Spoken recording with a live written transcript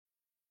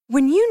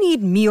When you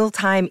need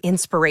mealtime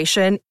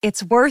inspiration,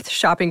 it's worth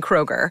shopping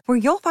Kroger, where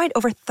you'll find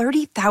over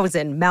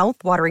 30,000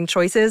 mouth-watering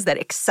choices that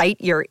excite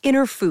your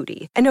inner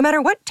foodie. And no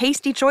matter what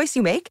tasty choice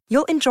you make,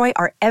 you'll enjoy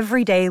our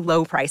everyday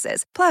low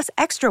prices, plus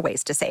extra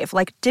ways to save,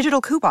 like digital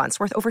coupons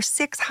worth over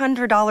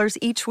 $600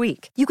 each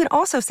week. You can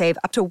also save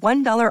up to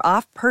 $1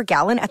 off per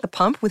gallon at the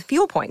pump with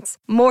fuel points.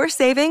 More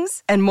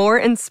savings and more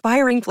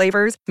inspiring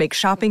flavors make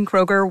shopping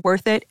Kroger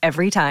worth it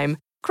every time.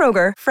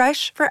 Kroger,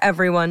 fresh for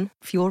everyone.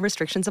 Fuel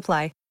restrictions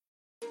apply.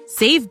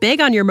 Save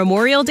big on your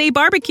Memorial Day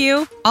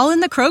barbecue, all in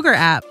the Kroger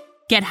app.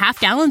 Get half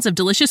gallons of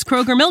delicious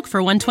Kroger milk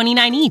for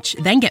 $1.29 each.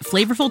 Then get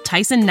flavorful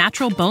Tyson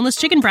natural boneless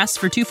chicken breasts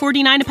for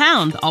 $2.49 a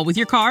pound, all with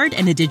your card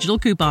and a digital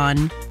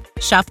coupon.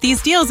 Shop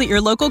these deals at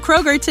your local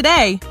Kroger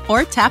today,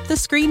 or tap the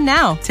screen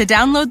now to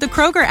download the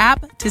Kroger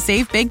app to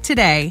save big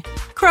today.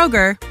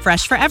 Kroger,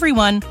 fresh for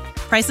everyone.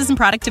 Prices and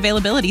product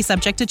availability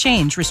subject to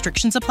change.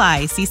 Restrictions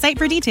apply. See site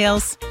for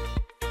details.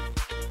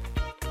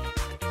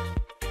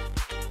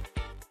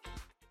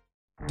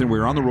 And we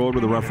were on the road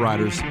with the Rough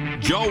Riders.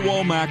 Joe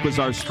Womack was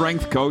our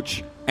strength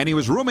coach, and he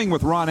was rooming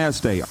with Ron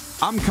Estee.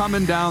 I'm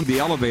coming down the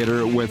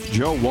elevator with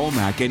Joe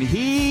Womack, and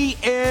he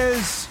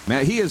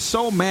is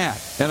so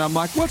mad. And I'm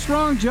like, what's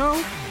wrong,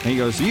 Joe? And he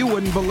goes, you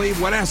wouldn't believe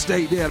what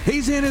Estee did.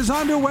 He's in his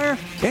underwear,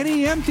 and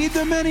he emptied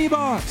the mini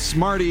box.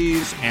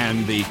 Smarties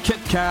and the Kit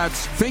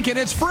Kats, thinking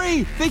it's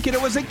free, thinking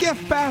it was a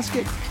gift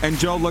basket. And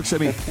Joe looks at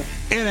me,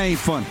 it ain't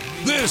fun.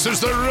 This is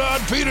the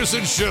Rod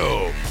Peterson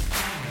Show.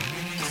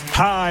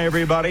 Hi,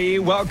 everybody.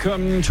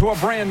 Welcome to a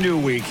brand new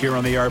week here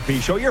on the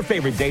RP Show, your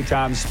favorite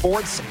daytime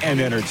sports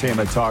and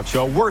entertainment talk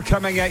show. We're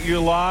coming at you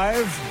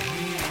live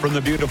from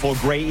the beautiful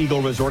Grey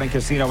Eagle Resort and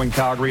Casino in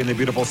Calgary in the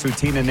beautiful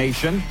Tsuut'ina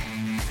Nation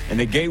and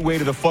the gateway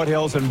to the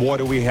foothills. And boy,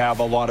 do we have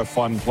a lot of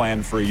fun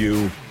planned for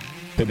you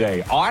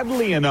today.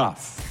 Oddly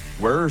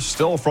enough, we're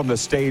still from the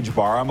stage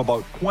bar. I'm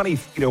about 20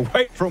 feet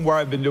away from where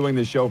I've been doing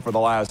the show for the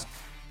last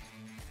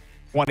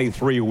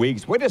 23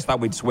 weeks. We just thought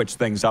we'd switch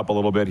things up a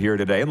little bit here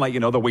today and let you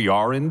know that we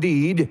are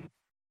indeed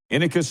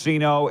in a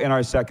casino in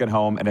our second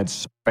home, and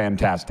it's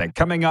fantastic.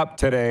 Coming up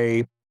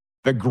today,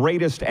 the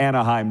greatest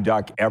Anaheim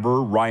Duck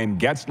ever, Ryan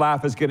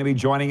Getzlaf, is going to be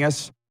joining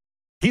us.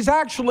 He's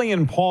actually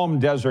in Palm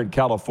Desert,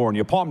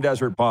 California. Palm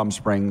Desert, Palm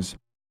Springs.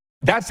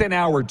 That's in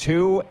hour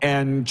two.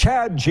 And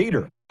Chad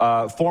Jeter,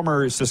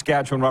 former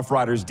Saskatchewan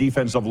Roughriders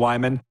defensive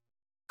lineman.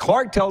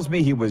 Clark tells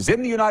me he was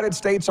in the United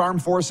States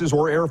Armed Forces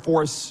or Air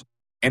Force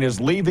and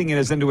is leaving and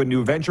is into a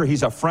new venture.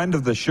 He's a friend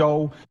of the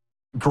show.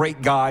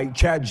 Great guy.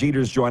 Chad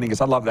Jeter's joining us.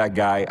 I love that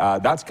guy.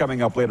 That's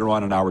coming up later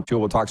on in hour two.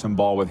 We'll talk some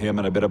ball with him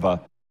and a bit of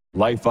a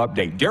life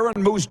update. Darren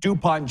Moose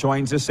DuPont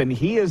joins us, and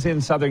he is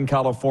in Southern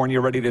California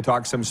ready to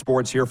talk some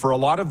sports here for a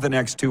lot of the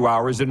next 2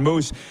 hours. And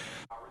Moose,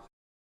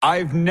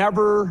 I've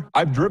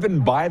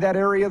driven by that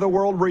area of the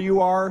world where you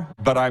are,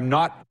 but I'm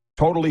not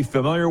totally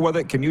familiar with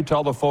it. Can you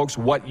tell the folks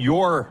what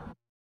your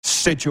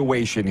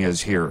situation is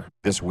here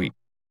this week?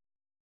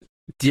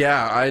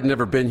 Yeah, I had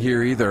never been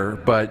here either,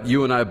 but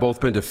you and I have both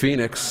been to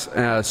Phoenix,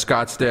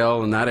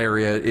 Scottsdale, and that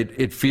area.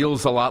 It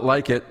feels a lot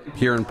like it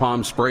here in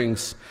Palm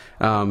Springs.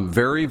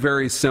 Very,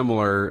 very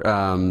similar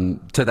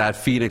to that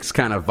Phoenix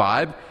kind of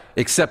vibe,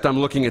 except I'm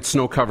looking at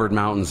snow-covered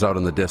mountains out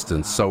in the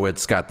distance. So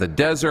it's got the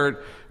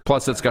desert,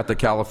 plus it's got the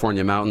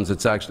California mountains.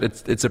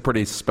 It's a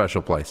pretty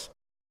special place.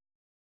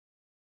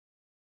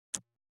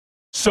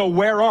 So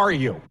where are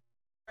you?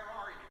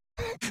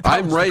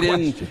 I'm right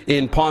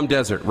in Palm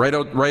Desert, right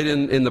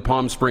in the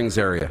Palm Springs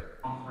area.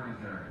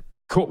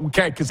 Cool.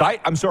 Okay, because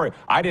I'm sorry,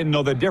 I didn't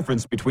know the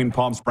difference between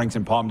Palm Springs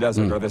and Palm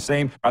Desert. Are the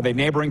same? Are they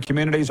neighboring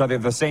communities? Are they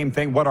the same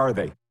thing? What are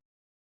they?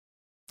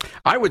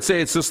 I would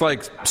say it's just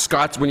like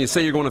when you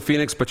say you're going to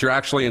Phoenix, but you're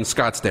actually in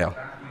Scottsdale,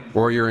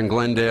 or you're in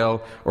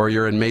Glendale, or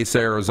you're in Mesa,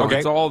 Arizona. Okay.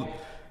 It's all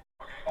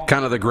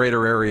kind of the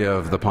greater area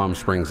of the Palm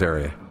Springs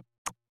area.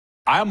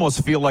 I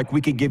almost feel like we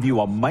could give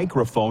you a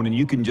microphone and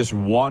you can just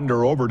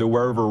wander over to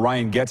wherever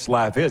Ryan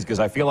Getzlaf is, because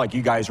I feel like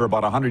you guys are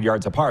about 100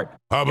 yards apart.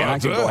 How about and I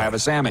can go have a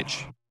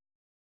sandwich.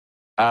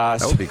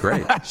 That would be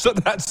great. So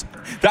that's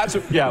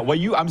yeah. Well,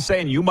 I'm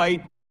saying you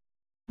might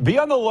be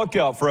on the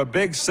lookout for a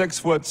big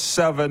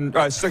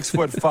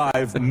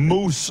 6'5"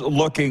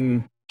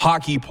 moose-looking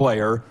hockey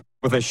player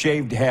with a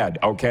shaved head.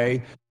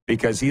 Okay,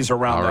 because he's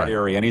around that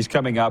area and he's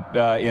coming up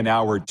in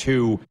hour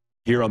two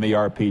here on the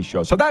RP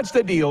Show. So that's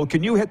the deal.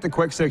 Can you hit the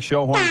quick six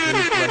show horn,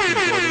 please?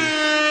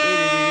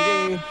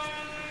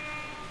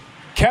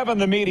 Kevin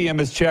the Medium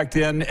has checked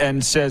in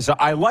and says,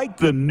 I like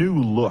the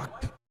new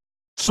look.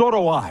 So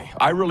do I.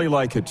 I really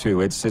like it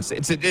too. It's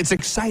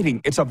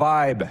exciting. It's a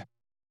vibe.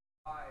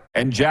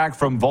 And Jack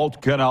from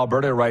Vulcan,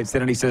 Alberta writes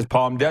in and he says,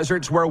 Palm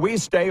Desert's where we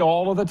stay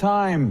all of the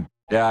time.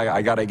 Yeah,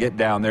 I got to get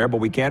down there,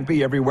 but we can't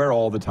be everywhere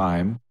all the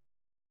time.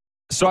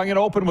 So I'm going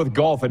to open with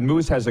golf, and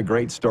Moose has a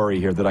great story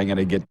here that I'm going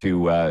to get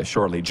to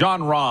shortly.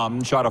 John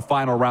Rahm shot a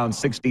final round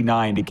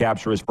 69 to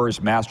capture his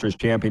first Masters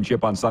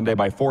championship on Sunday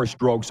by 4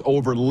 strokes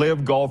over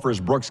LIV golfers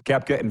Brooks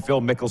Koepka and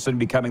Phil Mickelson,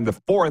 becoming the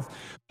 4th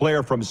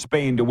player from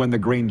Spain to win the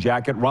green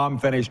jacket. Rahm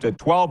finished at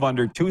 12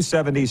 under,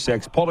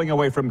 276, pulling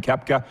away from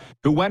Koepka,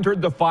 who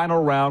entered the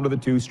final round with a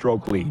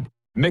 2-stroke lead.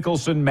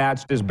 Mickelson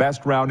matched his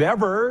best round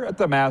ever at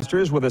the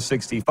Masters with a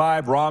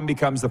 65. Rahm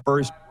becomes the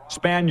first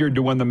Spaniard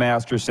to win the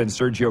Masters since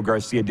Sergio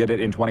Garcia did it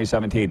in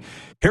 2017.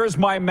 Here's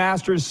my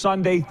Masters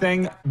Sunday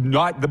thing.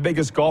 Not the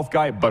biggest golf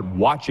guy, but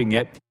watching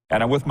it.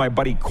 And I'm with my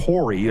buddy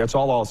Corey. That's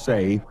all I'll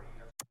say.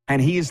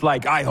 And he's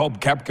like, I hope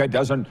Koepka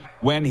doesn't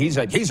win. He's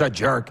a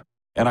jerk.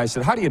 And I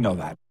said, how do you know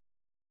that?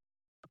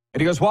 And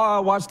he goes, well, I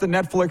watched the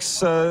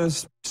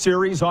Netflix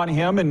series on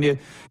him, and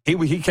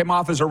he came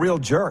off as a real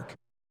jerk.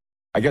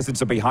 I guess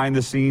it's a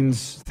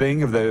behind-the-scenes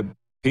thing of the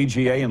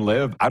PGA and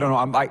LIV. I don't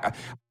know.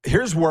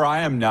 Here's where I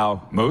am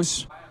now,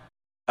 Moose.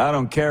 I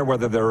don't care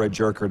whether they're a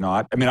jerk or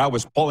not. I mean, I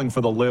was pulling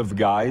for the LIV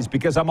guys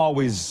because I'm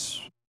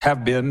always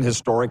have been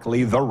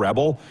historically the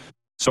rebel,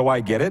 so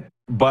I get it.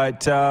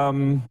 But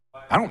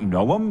I don't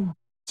know him,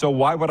 so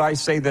why would I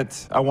say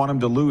that I want him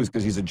to lose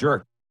because he's a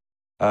jerk?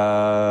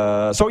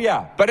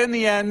 But in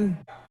the end,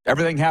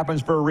 everything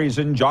happens for a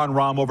reason. John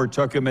Rahm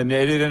overtook him, and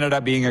it ended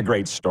up being a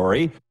great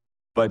story.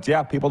 But,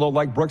 yeah, people don't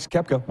like Brooks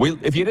Koepka.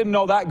 If you didn't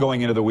know that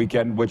going into the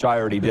weekend, which I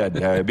already did,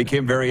 it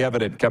became very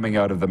evident coming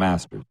out of the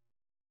Masters.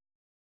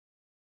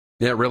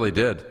 Yeah, it really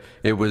did.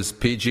 It was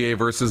PGA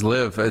versus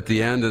LIV at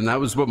the end, and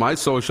that was what my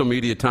social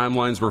media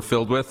timelines were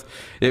filled with.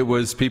 It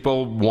was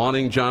people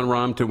wanting John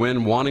Rahm to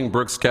win, wanting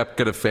Brooks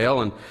Koepka to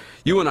fail, and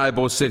you and I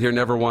both sit here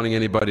never wanting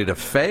anybody to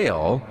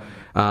fail.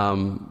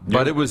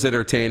 But it was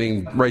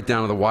entertaining right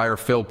down to the wire.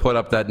 Phil put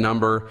up that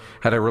number,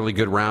 had a really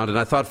good round, and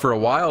I thought for a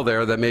while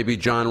there that maybe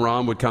John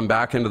Rahm would come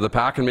back into the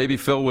pack and maybe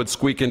Phil would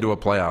squeak into a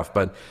playoff.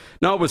 But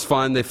no, it was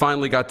fun. They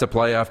finally got to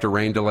play after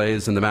rain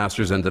delays, and the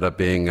Masters ended up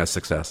being a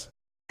success.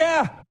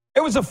 Yeah,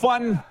 it was a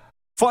fun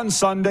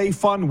Sunday,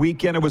 fun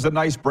weekend. It was a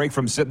nice break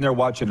from sitting there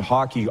watching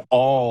hockey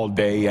all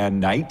day and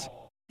night.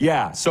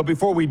 Yeah, so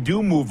before we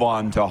do move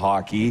on to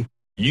hockey,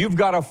 you've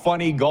got a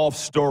funny golf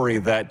story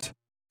that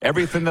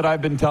everything that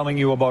I've been telling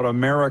you about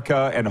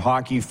America and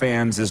hockey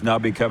fans is now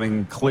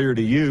becoming clear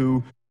to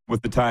you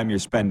with the time you're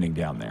spending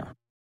down there.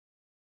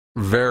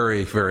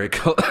 Very, very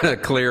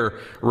clear,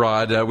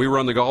 Rod. We were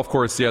on the golf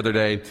course the other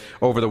day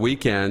over the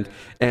weekend,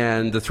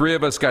 and the three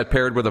of us got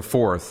paired with a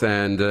fourth.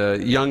 And a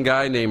young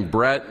guy named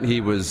Brett, he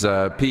was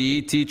a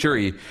PE teacher,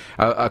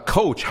 a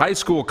coach, high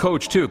school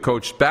coach too,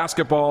 coached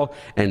basketball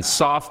and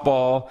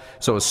softball,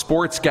 so a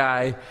sports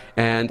guy.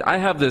 And I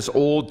have this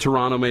old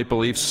Toronto Maple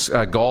Leafs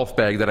golf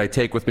bag that I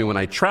take with me when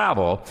I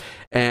travel.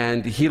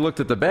 And he looked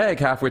at the bag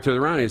halfway through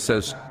the round, and he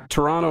says,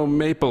 Toronto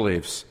Maple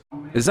Leafs.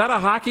 Is that a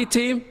hockey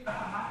team?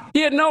 He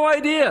had no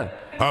idea.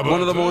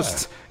 One of the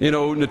most,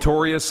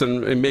 notorious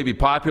and maybe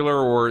popular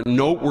or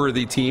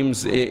noteworthy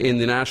teams in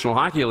the National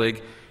Hockey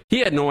League. He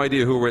had no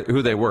idea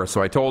who they were.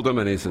 So I told him,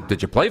 and he said,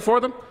 "Did you play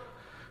for them?"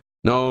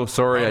 No,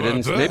 sorry, I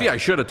didn't. Maybe I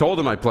should have told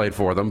him I played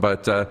for them,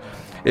 but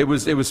it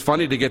was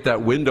funny to get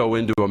that window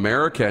into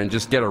America and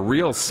just get a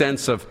real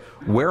sense of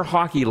where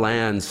hockey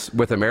lands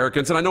with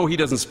Americans. And I know he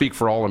doesn't speak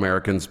for all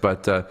Americans,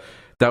 but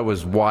that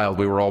was wild.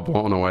 We were all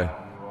blown away.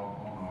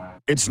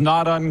 It's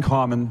not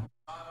uncommon.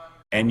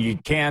 And you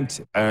can't,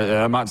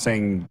 I'm not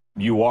saying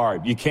you are,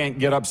 you can't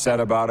get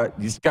upset about it.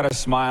 You just got to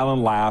smile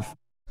and laugh.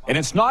 And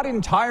it's not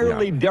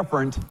entirely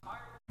different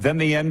than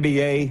the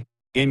NBA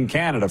in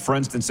Canada. For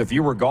instance, if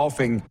you were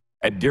golfing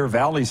at Deer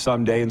Valley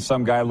someday and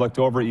some guy looked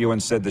over at you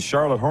and said, the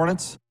Charlotte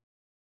Hornets,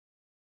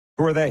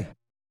 who are they?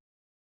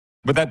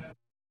 Would that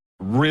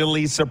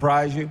really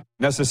surprise you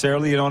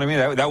necessarily? You know what I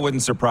mean? That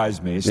wouldn't surprise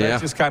me. So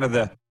that's just kind of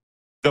the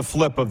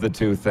flip of the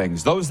two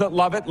things. Those that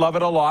love it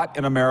a lot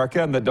in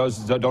America, and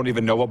those that don't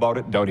even know about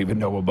it, don't even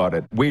know about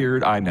it.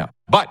 Weird, I know.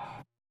 But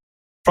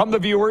from the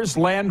viewers,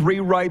 Landry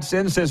writes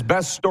in, says,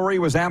 best story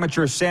was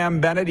amateur Sam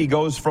Bennett. He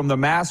goes from the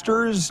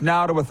Masters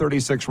now to a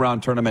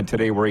 36-round tournament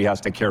today where he has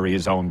to carry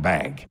his own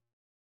bag.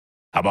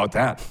 How about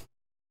that?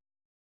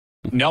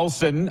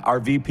 Nelson, our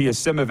VP of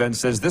Sim Events,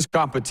 says, this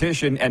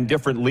competition and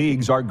different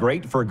leagues are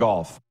great for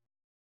golf.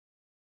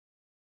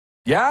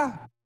 Yeah,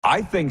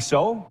 I think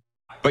so.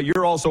 But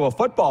you're also a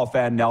football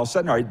fan,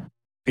 Nelson.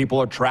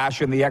 People are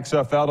trashing the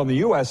XFL and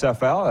the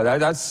USFL.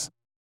 That's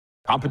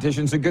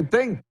competition's a good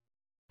thing.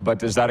 But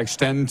does that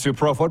extend to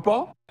pro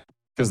football?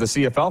 Because the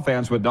CFL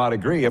fans would not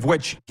agree, of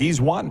which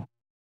he's one.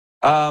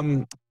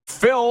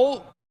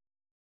 Phil,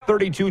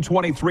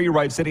 3223,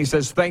 writes in. He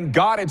says, thank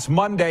God it's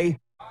Monday.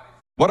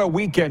 What a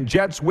weekend.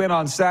 Jets win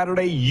on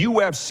Saturday.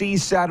 UFC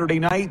Saturday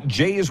night.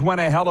 Jays win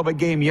a hell of a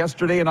game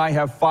yesterday, and I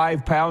have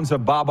 5 pounds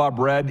of Baba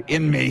bread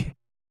in me.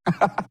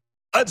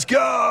 Let's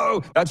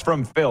go. That's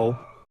from Phil.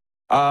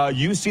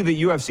 You see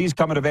the UFC's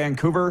coming to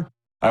Vancouver.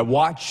 I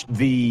watched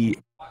the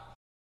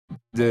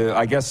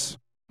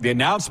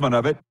announcement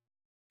of it.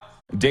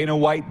 Dana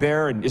White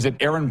there, and is it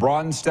Aaron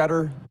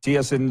Bronstetter,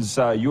 TSN's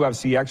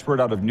UFC expert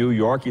out of New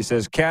York? He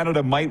says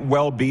Canada might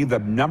well be the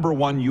number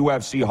one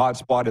UFC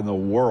hotspot in the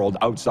world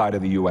outside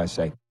of the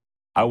USA.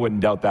 I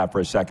wouldn't doubt that for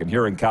a second.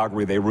 Here in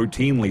Calgary, they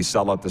routinely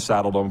sell out the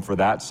Saddle Dome for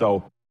that.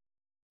 So,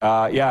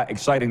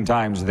 exciting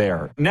times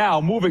there.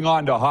 Now, moving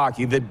on to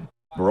hockey.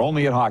 We're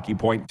only at hockey,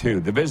 point two.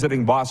 The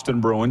visiting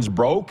Boston Bruins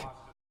broke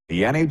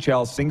the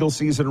NHL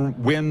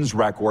single-season wins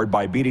record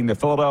by beating the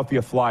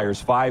Philadelphia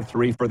Flyers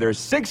 5-3 for their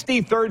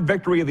 63rd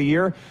victory of the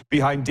year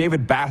behind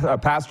David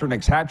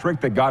Pasternak's hat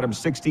trick that got him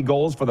 60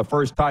 goals for the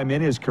first time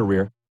in his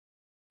career.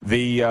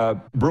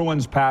 The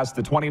Bruins passed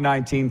the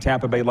 2019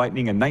 Tampa Bay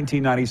Lightning and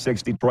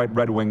 1996 Detroit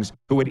Red Wings,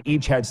 who had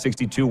each had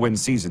 62-win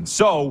seasons.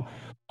 So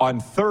on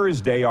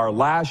Thursday, our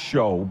last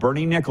show,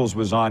 Bernie Nichols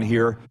was on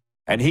here,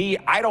 and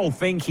I don't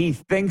think he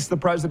thinks the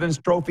President's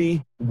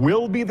Trophy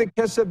will be the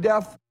kiss of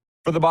death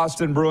for the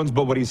Boston Bruins,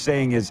 but what he's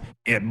saying is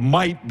it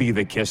might be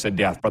the kiss of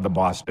death for the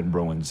Boston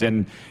Bruins.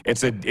 And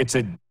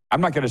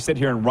I'm not going to sit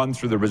here and run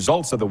through the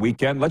results of the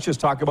weekend. Let's just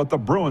talk about the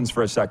Bruins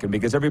for a second,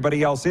 because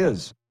everybody else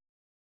is.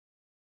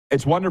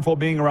 It's wonderful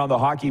being around the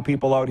hockey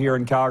people out here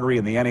in Calgary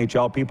and the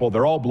NHL people.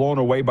 They're all blown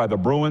away by the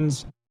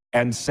Bruins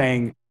and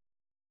saying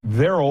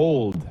they're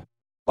old.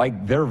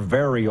 Like, they're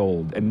very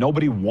old. And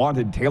nobody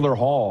wanted Taylor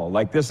Hall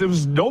like this.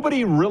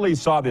 Nobody really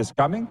saw this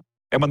coming.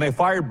 And when they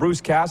fired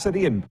Bruce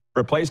Cassidy and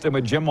replaced him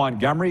with Jim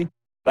Montgomery,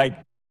 like,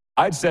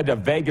 I'd said a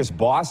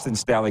Vegas-Boston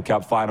Stanley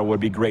Cup final would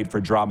be great for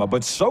drama,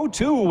 but so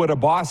too would a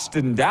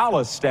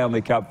Boston-Dallas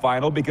Stanley Cup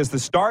final, because the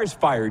Stars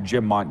fired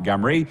Jim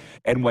Montgomery,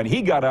 and when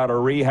he got out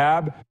of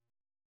rehab,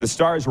 the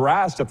Stars were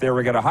asked if they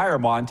were going to hire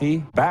Monty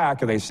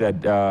back, and they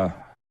said,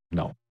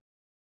 no.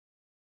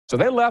 So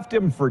they left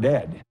him for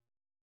dead.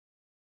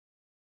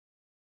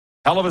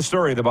 Hell of a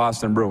story, the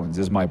Boston Bruins,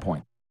 is my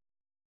point.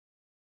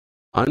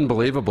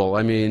 Unbelievable.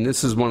 I mean,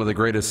 this is one of the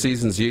greatest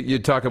seasons. You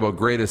talk about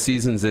greatest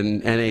seasons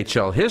in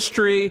NHL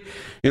history.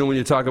 When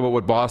you talk about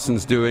what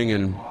Boston's doing,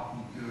 and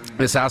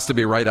this has to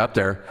be right up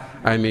there.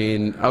 I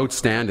mean,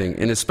 outstanding.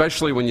 And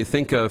especially when you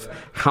think of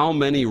how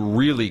many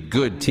really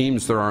good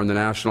teams there are in the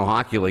National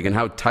Hockey League and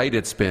how tight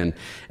it's been,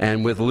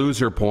 and with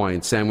loser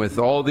points and with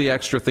all the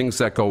extra things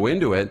that go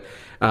into it.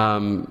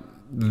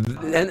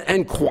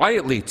 And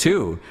quietly,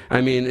 too.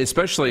 I mean,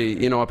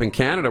 especially, up in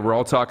Canada, we're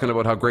all talking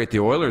about how great the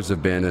Oilers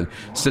have been. And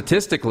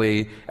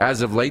statistically,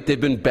 as of late,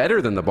 they've been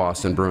better than the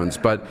Boston Bruins.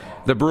 But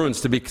the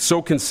Bruins, to be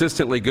so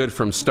consistently good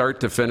from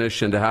start to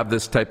finish and to have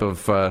this type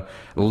of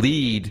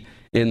lead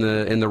in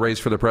the race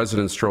for the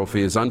President's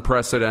Trophy is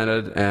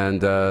unprecedented,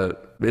 and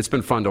it's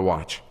been fun to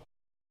watch.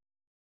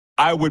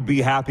 I would be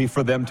happy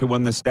for them to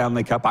win the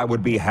Stanley Cup. I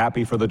would be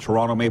happy for the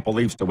Toronto Maple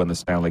Leafs to win the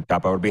Stanley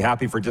Cup. I would be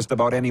happy for just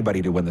about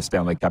anybody to win the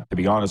Stanley Cup, to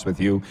be honest with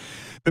you.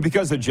 But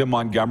because of Jim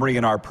Montgomery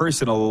and our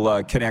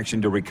personal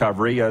connection to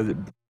recovery,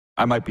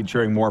 I might be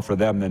cheering more for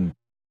them than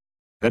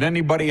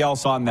anybody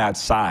else on that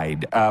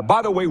side.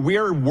 By the way,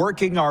 we're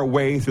working our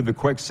way through the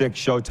Quick Six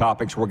show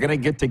topics. We're going to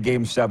get to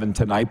Game 7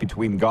 tonight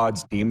between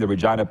God's team, the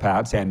Regina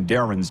Pats, and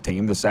Darren's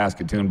team, the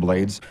Saskatoon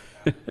Blades.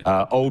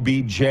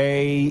 OBJ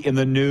in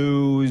the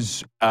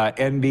news,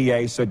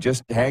 NBA. So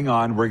just hang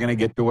on. We're going to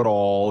get to it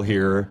all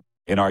here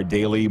in our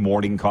daily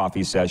morning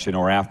coffee session,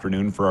 or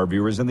afternoon for our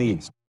viewers in the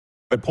East.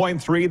 But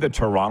point 3, the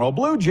Toronto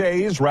Blue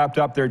Jays wrapped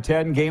up their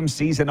 10-game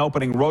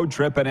season-opening road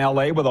trip in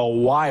L.A. with a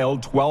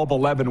wild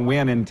 12-11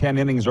 win in 10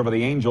 innings over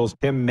the Angels.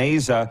 Tim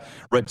Meza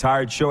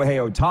retired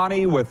Shohei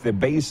Ohtani with the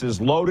bases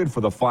loaded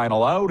for the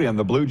final out, and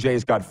the Blue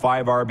Jays got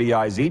 5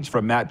 RBIs each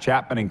from Matt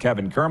Chapman and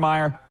Kevin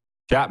Kiermaier.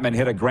 Chapman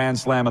hit a grand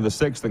slam in the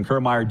 6th, and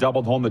Kiermaier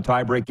doubled home the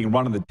tie-breaking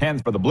run in the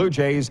 10th for the Blue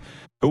Jays,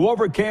 who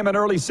overcame an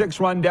early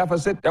 6-run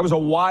deficit. That was a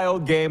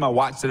wild game. I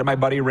watched it at my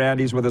buddy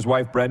Randy's with his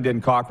wife Brenda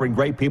and Cochran.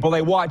 Great people.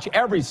 They watch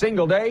every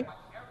single day.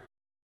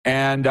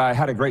 And I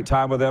had a great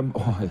time with him.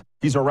 Oh,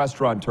 he's a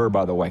restaurateur,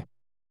 by the way.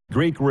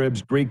 Greek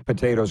ribs, Greek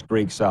potatoes,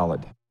 Greek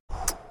salad.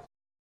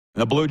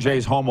 The Blue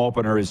Jays home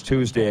opener is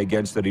Tuesday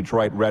against the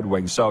Detroit Red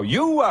Wings. So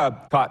you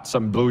caught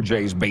some Blue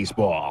Jays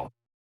baseball,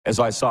 as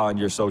I saw on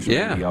your social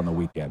media on the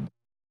weekend.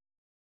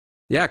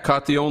 Yeah,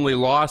 caught the only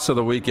loss of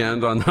the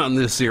weekend on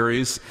this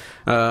series,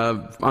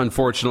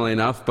 unfortunately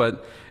enough,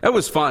 but it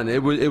was fun.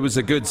 It was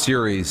a good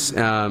series. We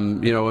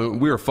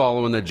were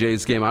following the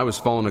Jays game. I was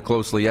following it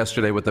closely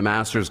yesterday with the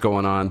Masters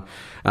going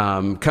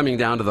on, coming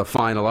down to the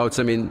final outs.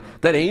 I mean,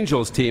 that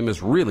Angels team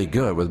is really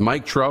good with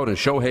Mike Trout and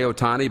Shohei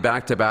Ohtani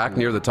back-to-back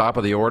near the top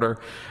of the order.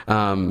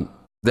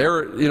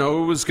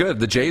 It was good.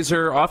 The Jays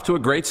are off to a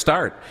great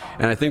start,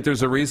 and I think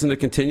there's a reason to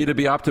continue to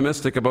be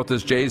optimistic about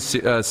this Jays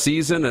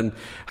season and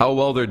how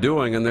well they're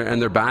doing, and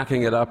they're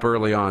backing it up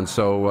early on.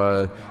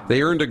 So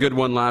they earned a good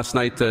one last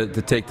night to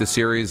take the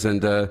series,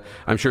 and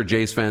I'm sure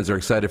Jays fans are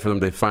excited for them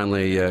to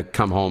finally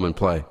come home and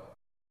play.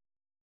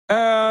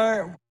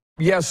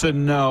 Yes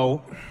and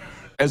no.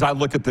 As I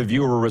look at the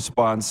viewer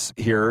response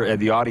here,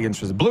 the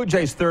audience was Blue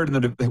Jays third.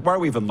 Why are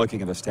we even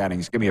looking at the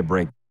standings? Give me a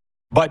break.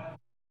 But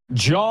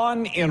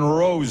John in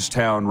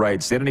Rosetown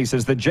writes in, and he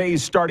says, the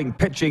Jays' starting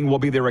pitching will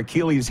be their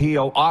Achilles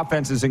heel.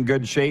 Offense is in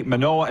good shape.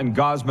 Manoah and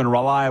Gosman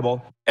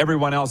reliable.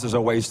 Everyone else is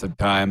a waste of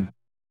time.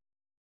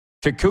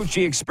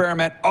 Kikuchi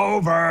experiment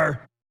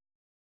over.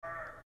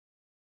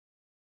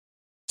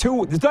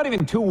 It's not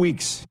even 2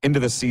 weeks into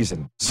the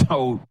season,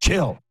 so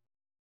chill.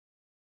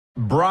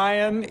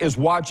 Brian is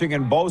watching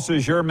in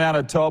Beausejour,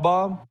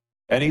 Manitoba.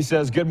 And he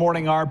says, good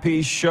morning,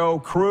 RP show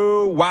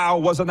crew. Wow,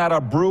 wasn't that a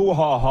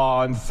brouhaha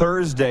on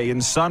Thursday in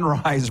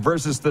Sunrise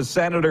versus the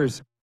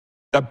Senators?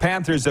 The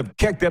Panthers have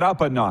kicked it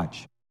up a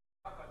notch.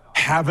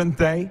 Haven't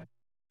they?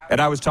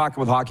 And I was talking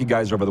with hockey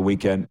guys over the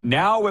weekend.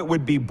 Now it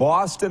would be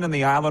Boston and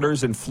the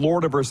Islanders in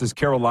Florida versus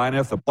Carolina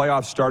if the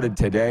playoffs started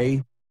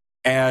today.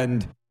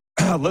 And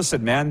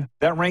listen, man,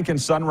 that rink in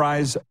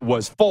Sunrise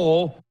was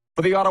full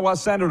for the Ottawa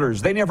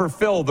Senators. They never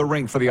fill the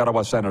rink for the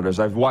Ottawa Senators.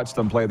 I've watched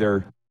them play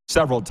there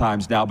several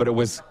times now, but it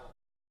was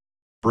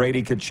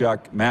Brady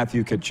Tkachuk,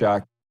 Matthew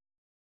Tkachuk.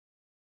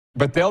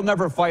 But they'll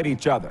never fight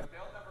each other.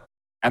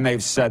 And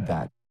they've said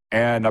that.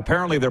 And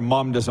apparently their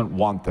mom doesn't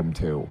want them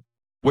to,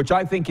 which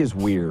I think is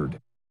weird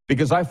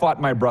because I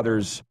fought my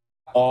brothers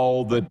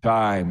all the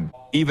time,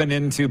 even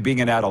into being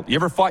an adult. You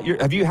ever fought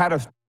have you had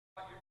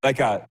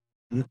a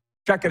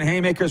checking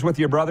haymakers with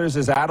your brothers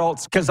as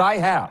adults? Because I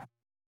have.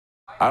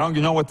 I don't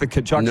know what the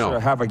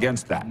Tkachuks have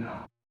against that.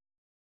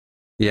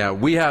 Yeah,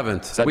 we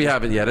haven't. We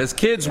haven't yet. As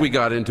kids, we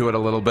got into it a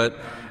little bit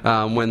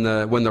when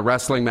the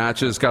wrestling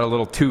matches got a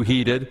little too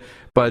heated.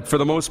 But for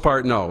the most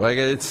part, no. Like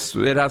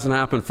it hasn't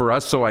happened for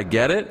us, so I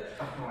get it.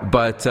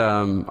 But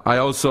I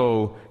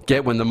also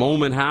get when the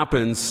moment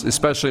happens,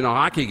 especially in a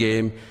hockey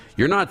game,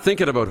 you're not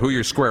thinking about who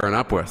you're squaring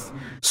up with.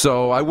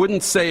 So I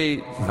would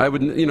say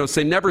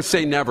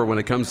never when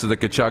it comes to the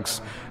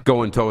Tkachuks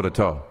going toe to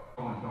toe.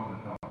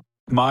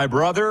 My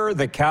brother,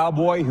 the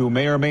Cowboy, who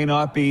may or may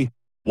not be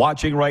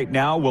watching right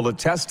now, will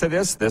attest to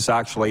this. This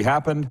actually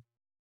happened.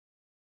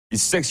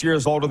 He's 6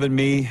 years older than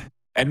me.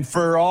 And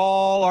for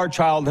all our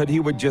childhood, he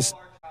would just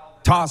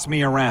toss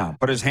me around,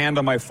 put his hand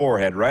on my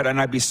forehead, right? And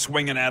I'd be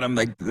swinging at him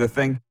like the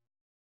thing.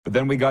 But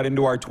then we got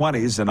into our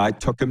 20s, and I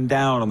took him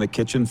down on the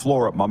kitchen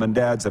floor at Mom and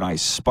Dad's, and I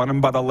spun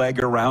him by the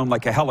leg around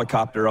like a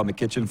helicopter on the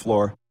kitchen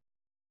floor. It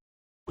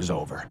was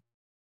over.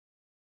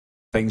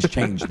 Things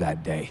changed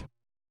that day.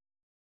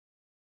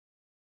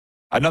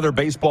 Another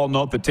baseball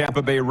note, the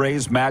Tampa Bay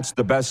Rays matched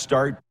the best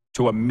start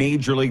to a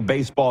Major League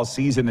Baseball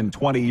season in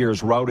 20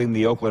 years, routing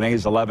the Oakland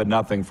A's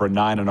 11-0 for a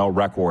 9-0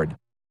 record.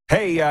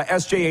 Hey,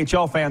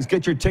 SJHL fans,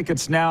 get your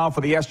tickets now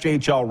for the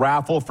SJHL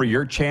raffle for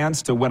your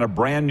chance to win a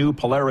brand new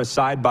Polaris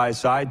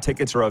side-by-side.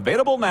 Tickets are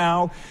available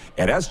now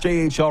at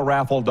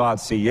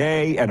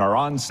sjhlraffle.ca and are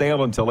on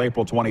sale until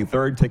April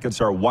 23rd.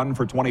 Tickets are 1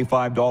 for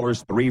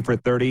 $25, 3 for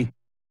 $30,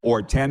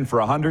 or 10 for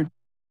 $100.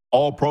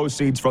 All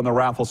proceeds from the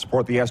raffle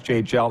support the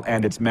SJHL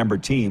and its member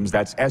teams.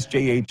 That's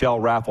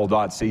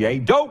sjhlraffle.ca.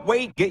 Don't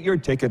wait. Get your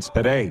tickets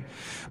today.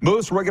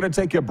 Moose, we're going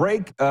to take a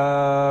break.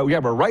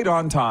 We're right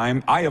on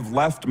time. I have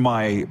left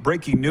my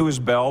breaking news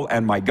bell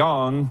and my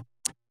gong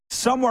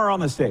somewhere on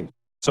the stage.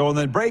 So in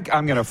the break,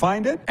 I'm going to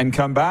find it and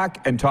come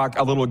back and talk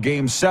a little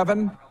Game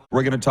 7.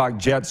 We're going to talk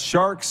Jets,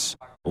 Sharks,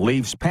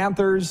 Leafs,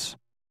 Panthers,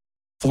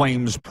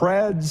 Flames,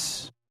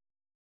 Preds,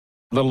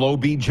 little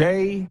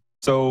OBJ.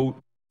 So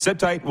sit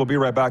tight. We'll be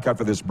right back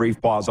after this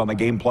brief pause on the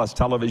Game Plus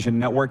Television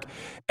Network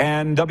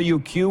and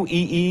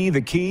WQEE,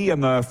 The Key,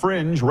 and the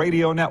Fringe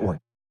Radio Network.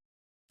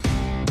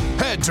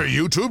 Head to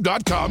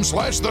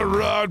youtube.com/The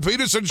Rod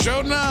Peterson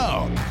Show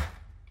now.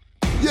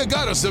 You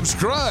gotta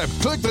subscribe.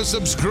 Click the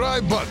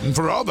subscribe button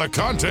for all the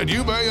content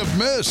you may have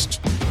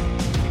missed.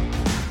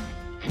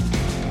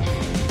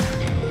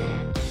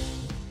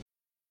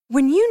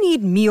 When you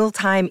need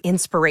mealtime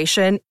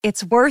inspiration,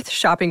 it's worth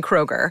shopping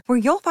Kroger, where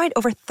you'll find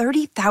over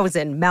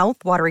 30,000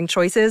 mouth-watering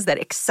choices that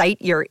excite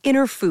your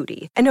inner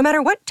foodie. And no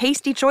matter what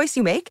tasty choice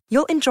you make,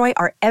 you'll enjoy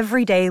our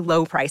everyday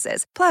low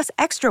prices, plus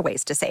extra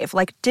ways to save,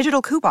 like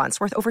digital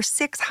coupons worth over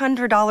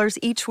 $600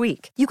 each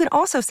week. You can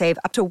also save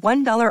up to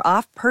 $1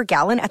 off per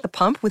gallon at the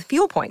pump with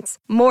fuel points.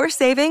 More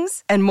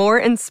savings and more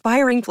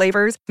inspiring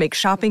flavors make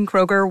shopping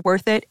Kroger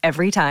worth it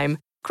every time.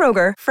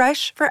 Kroger,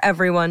 fresh for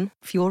everyone.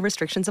 Fuel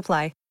restrictions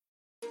apply.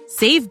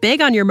 Save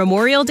big on your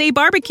Memorial Day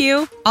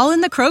barbecue, all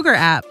in the Kroger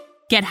app.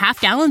 Get half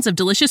gallons of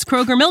delicious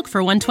Kroger milk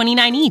for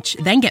 $1.29 each.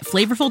 Then get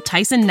flavorful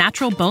Tyson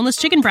natural boneless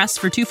chicken breasts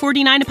for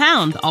 $2.49 a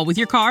pound, all with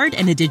your card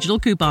and a digital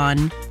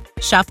coupon.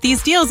 Shop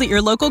these deals at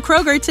your local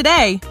Kroger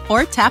today,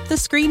 or tap the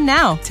screen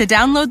now to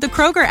download the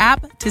Kroger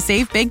app to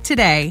save big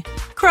today.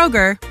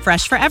 Kroger,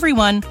 fresh for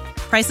everyone.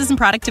 Prices and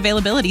product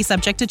availability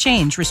subject to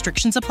change.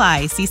 Restrictions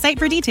apply. See site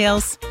for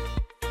details.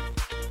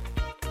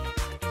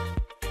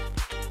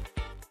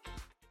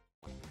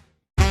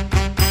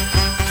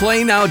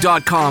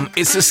 PlayNow.com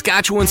is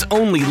Saskatchewan's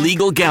only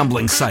legal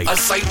gambling site. A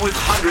site with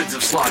hundreds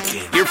of slot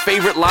games, your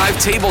favorite live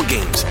table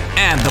games,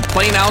 and the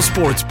PlayNow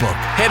Sportsbook.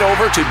 Head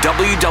over to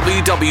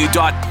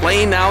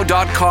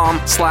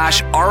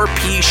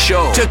www.playnow.com/RP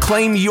Show to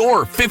claim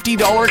your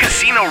 $50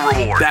 casino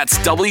reward. That's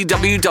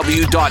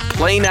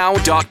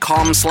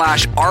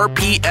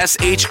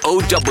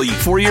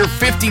www.playnow.com/RPSHOW for your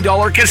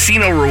 $50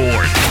 casino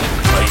reward.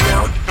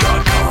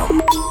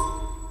 PlayNow.com.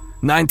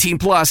 19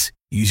 plus.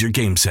 Use your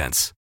game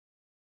sense.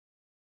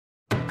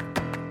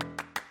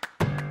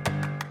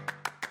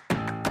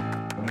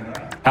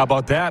 How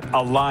about that?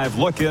 A live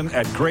look-in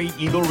at Grey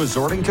Eagle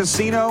Resort and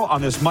Casino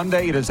on this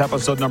Monday. It is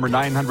episode number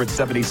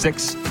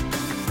 976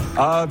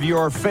 of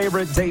your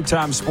favorite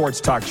daytime sports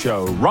talk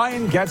show.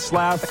 Ryan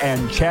Getzlaff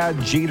and Chad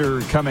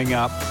Jeter coming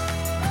up.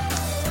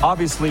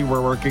 Obviously,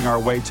 we're working our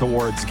way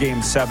towards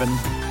Game 7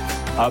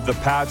 of the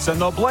Pats and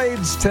the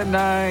Blades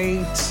tonight.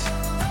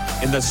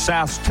 In the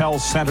SaskTel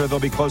Center, there'll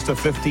be close to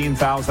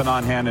 15,000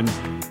 on hand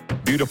in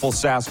beautiful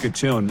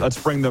Saskatoon.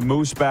 Let's bring the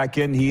Moose back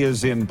in. He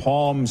is in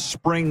Palm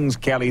Springs,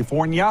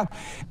 California.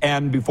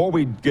 And before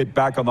we get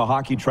back on the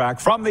hockey track,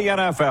 from the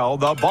NFL,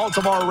 the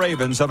Baltimore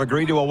Ravens have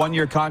agreed to a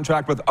one-year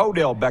contract with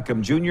Odell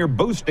Beckham Jr.,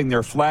 boosting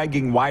their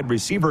flagging wide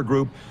receiver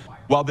group.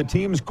 While the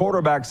team's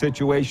quarterback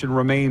situation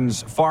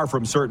remains far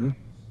from certain,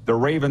 the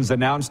Ravens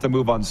announced the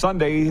move on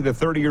Sunday. The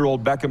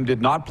 30-year-old Beckham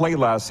did not play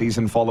last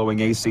season following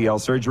ACL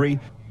surgery.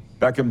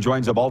 Beckham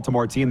joins a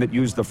Baltimore team that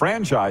used the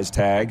franchise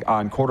tag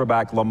on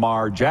quarterback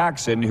Lamar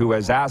Jackson, who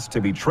has asked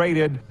to be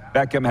traded.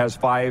 Beckham has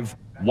 5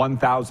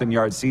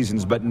 1,000-yard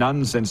seasons, but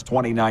none since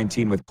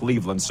 2019 with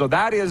Cleveland. So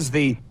that is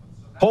the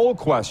poll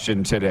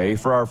question today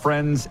for our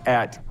friends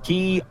at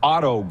Key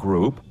Auto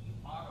Group.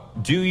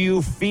 Do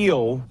you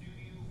feel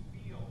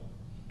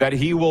that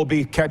he will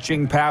be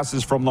catching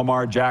passes from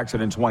Lamar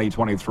Jackson in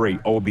 2023,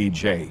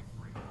 OBJ?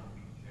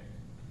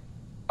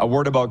 A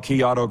word about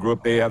Key Auto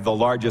Group. They have the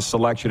largest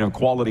selection of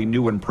quality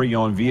new and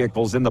pre-owned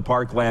vehicles in the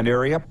Parkland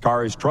area.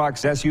 Cars,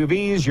 trucks,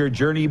 SUVs. Your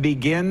journey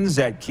begins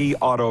at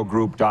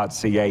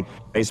keyautogroup.ca.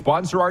 They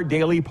sponsor our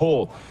daily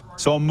poll.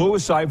 So,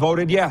 Moose, I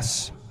voted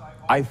yes.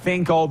 I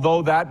think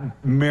although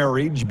that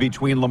marriage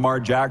between Lamar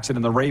Jackson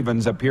and the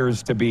Ravens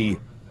appears to be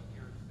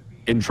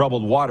in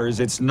troubled waters,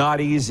 it's not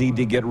easy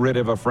to get rid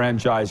of a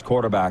franchise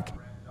quarterback.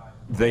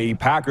 The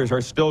Packers are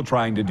still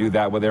trying to do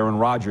that with Aaron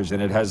Rodgers,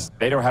 and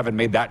they haven't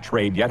made that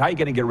trade yet. How are you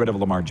going to get rid of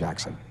Lamar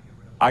Jackson?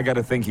 I got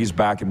to think he's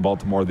back in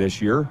Baltimore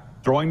this year,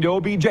 throwing to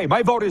OBJ.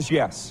 My vote is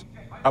yes.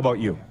 How about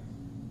you?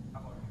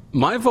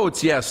 My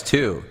vote's yes,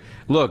 too.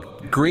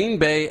 Look, Green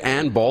Bay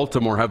and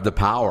Baltimore have the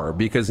power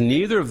because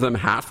neither of them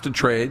have to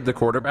trade the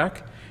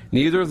quarterback.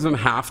 Neither of them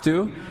have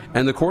to,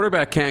 and the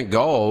quarterback can't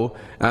go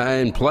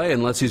and play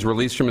unless he's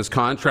released from his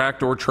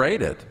contract or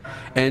traded.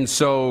 And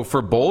so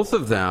for both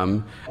of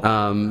them,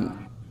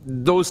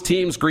 those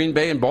teams, Green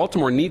Bay and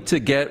Baltimore, need to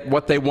get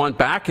what they want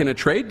back in a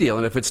trade deal.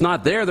 And if it's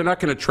not there, they're not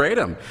going to trade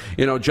him.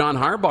 You know, John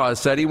Harbaugh has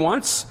said he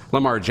wants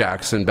Lamar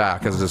Jackson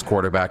back as his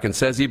quarterback and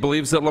says he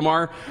believes that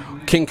Lamar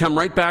can come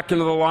right back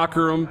into the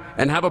locker room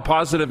and have a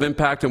positive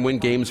impact and win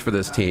games for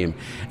this team.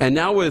 And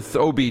now with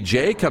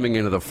OBJ coming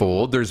into the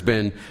fold, there's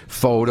been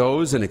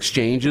photos and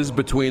exchanges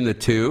between the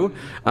two.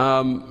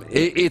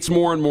 It's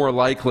more and more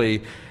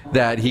likely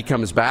that he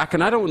comes back.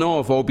 And I don't know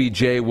if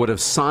OBJ would have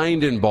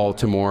signed in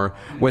Baltimore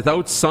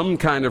without some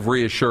kind of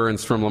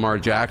reassurance from Lamar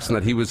Jackson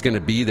that he was going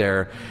to be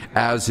there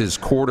as his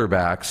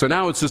quarterback. So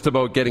now it's just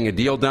about getting a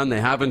deal done.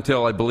 They have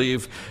until, I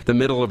believe, the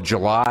middle of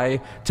July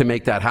to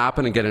make that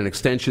happen and get an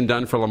extension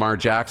done for Lamar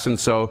Jackson.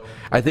 So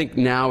I think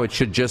now it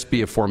should just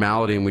be a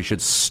formality, and we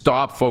should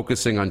stop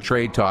focusing on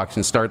trade talks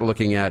and start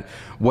looking at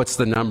what's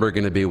the number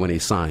going to be when he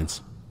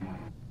signs.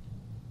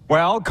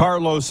 Well,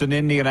 Carlos in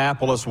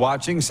Indianapolis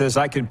watching says,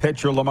 I can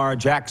picture Lamar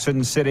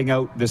Jackson sitting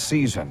out the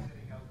season.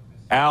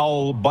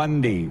 Al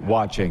Bundy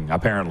watching,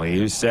 apparently,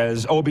 who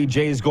says OBJ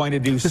is going to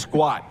do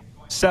squat,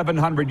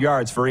 700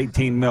 yards for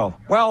 $18 million.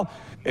 Well,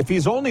 if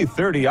he's only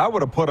 30, I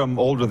would have put him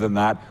older than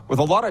that. With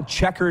a lot of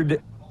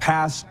checkered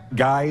past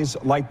guys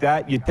like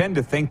that, you tend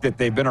to think that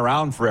they've been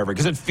around forever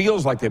because it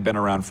feels like they've been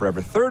around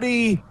forever.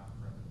 30,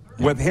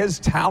 with his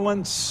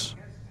talents,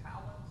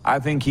 I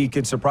think he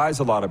could surprise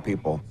a lot of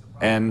people.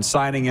 And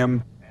signing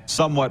him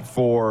somewhat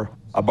for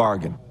a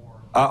bargain.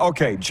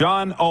 Okay,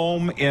 John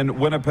Ohm in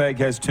Winnipeg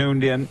has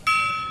tuned in.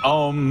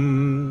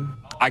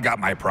 I got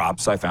my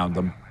props. I found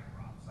them.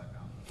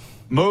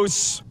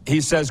 Moose, he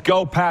says,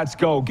 go Pats,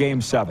 go,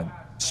 Game 7.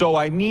 So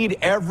I need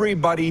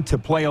everybody to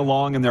play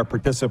along in their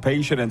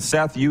participation. And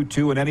Seth, you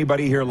too, and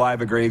anybody here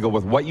live at Grey Eagle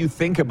with what you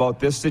think about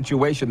this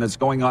situation that's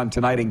going on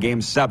tonight in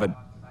Game 7.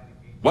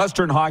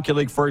 Western Hockey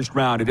League first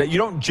round. You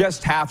don't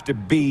just have to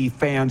be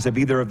fans of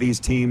either of these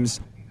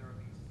teams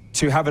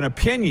to have an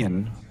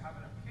opinion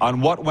on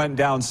what went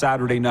down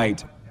Saturday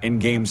night in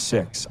Game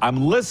 6.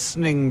 I'm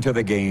listening to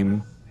the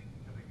game.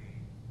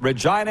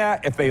 Regina,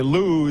 if they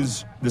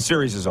lose, the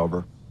series is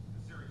over.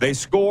 They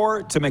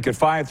score to make it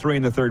 5-3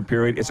 in the third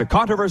period. It's a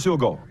controversial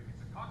goal.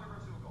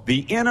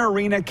 The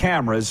in-arena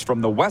cameras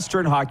from the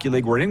Western Hockey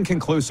League were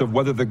inconclusive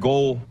whether the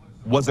goal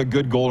was a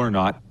good goal or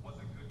not.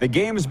 The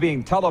game is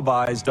being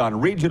televised on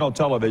regional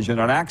television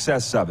on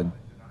Access 7.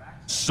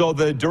 So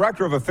the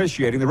director of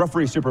officiating, the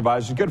referee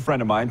supervisor, a good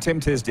friend of mine, Tim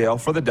Tisdale,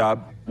 for the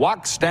dub,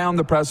 walks down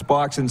the press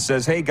box and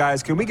says, hey,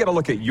 guys, can we get a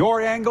look at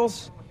your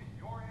angles?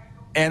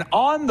 And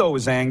on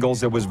those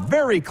angles, it was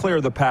very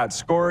clear the Pats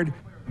scored.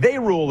 They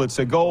rule it's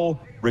a goal.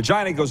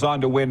 Regina goes on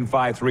to win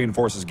 5-3 and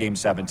forces Game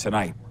 7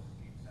 tonight.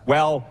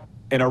 Well,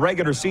 in a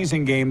regular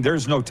season game,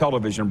 there's no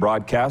television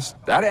broadcast.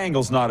 That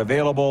angle's not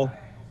available,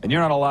 and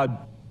you're not allowed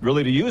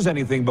really to use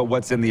anything but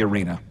what's in the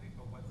arena.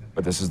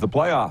 But this is the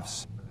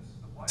playoffs.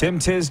 Tim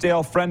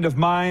Tisdale, friend of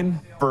mine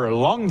for a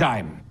long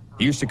time.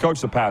 He used to coach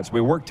the Pats.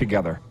 We worked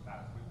together.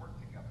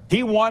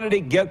 He wanted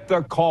to get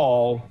the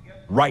call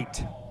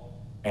right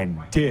and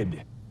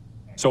did.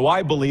 So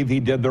I believe he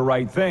did the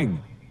right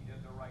thing.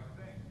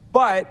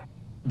 But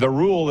the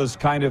rule is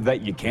kind of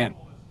that you can't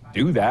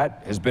do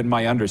that, has been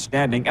my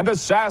understanding. And the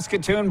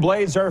Saskatoon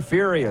Blades are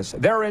furious.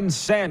 They're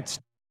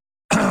incensed.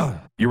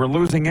 You were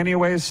losing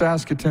anyways,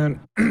 Saskatoon.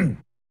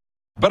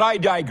 But I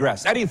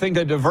digress. Anything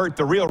to divert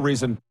the real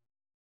reason.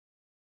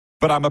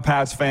 But I'm a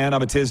Pats fan.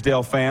 I'm a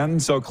Tisdale fan.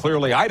 So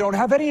clearly I don't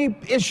have any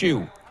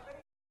issue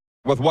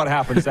with what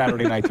happened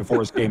Saturday night to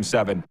force Game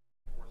 7.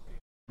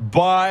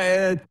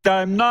 But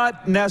I'm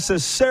not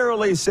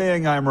necessarily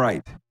saying I'm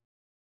right.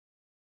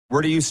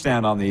 Where do you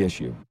stand on the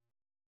issue?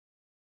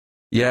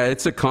 Yeah,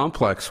 it's a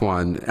complex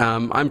one.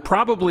 I'm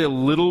probably a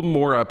little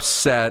more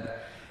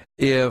upset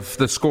if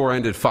the score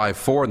ended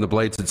 5-4 and the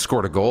Blades had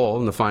scored a goal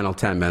in the final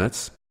 10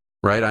 minutes.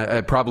 Right,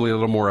 I'm probably a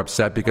little more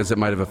upset because it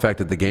might have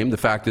affected the game. The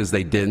fact is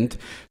they didn't,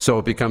 so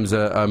it becomes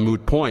a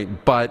moot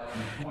point. But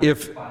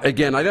if,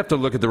 again, I'd have to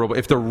look at the rule.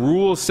 If the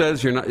rule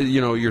says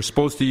you're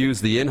supposed to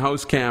use the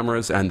in-house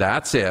cameras and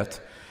that's it,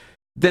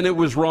 then it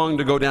was wrong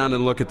to go down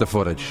and look at the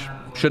footage.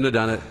 Shouldn't have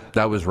done it.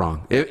 That was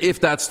wrong. If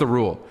that's the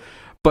rule.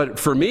 But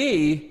for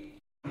me,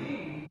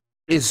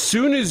 as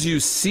soon as you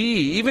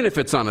see, even if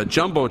it's on a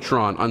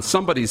Jumbotron, on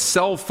somebody's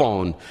cell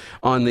phone,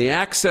 on the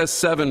Access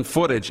 7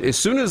 footage, as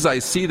soon as I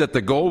see that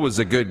the goal was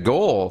a good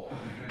goal,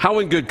 how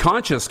in good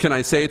conscience can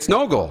I say it's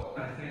no goal?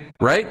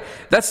 Right?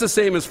 That's the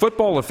same as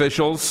football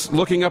officials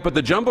looking up at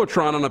the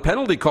Jumbotron on a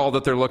penalty call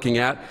that they're looking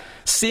at,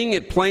 seeing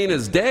it plain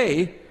as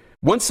day.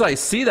 Once I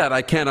see that,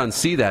 I can't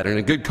unsee that. And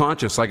in good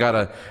conscience, I got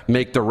to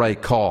make the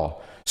right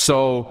call.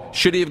 So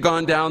should he have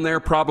gone down there?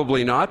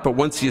 Probably not. But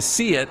once you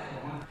see it,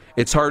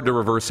 it's hard to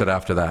reverse it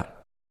after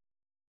that.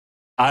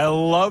 I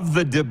love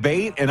the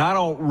debate, and I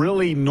don't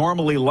really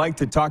normally like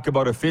to talk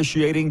about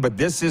officiating, but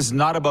this is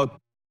not about,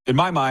 in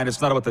my mind,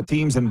 it's not about the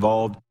teams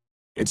involved.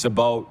 It's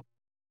about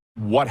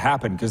what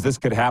happened, because this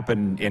could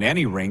happen in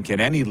any rink,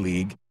 in any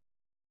league.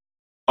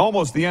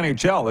 Almost the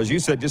NHL, as you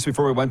said just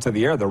before we went to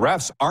the air, the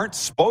refs aren't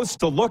supposed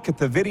to look at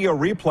the video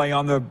replay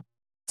on the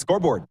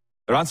scoreboard.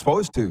 They're not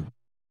supposed to.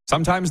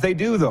 Sometimes they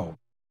do, though.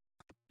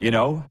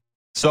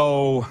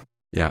 So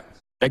yeah.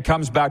 It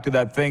comes back to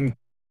that thing.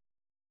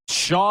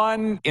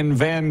 Sean in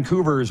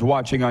Vancouver is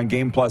watching on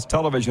Game Plus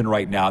television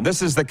right now.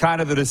 This is the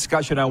kind of the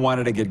discussion I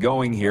wanted to get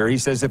going here. He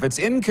says if it's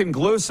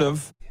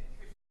inconclusive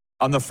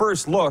on the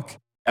first look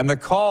and the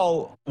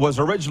call was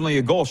originally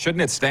a goal,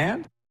 shouldn't it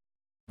stand?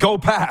 Go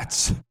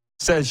Pats,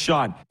 says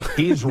Sean.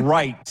 He's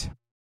right.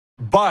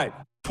 But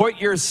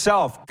put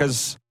yourself,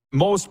 because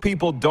most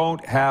people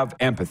don't have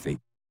empathy.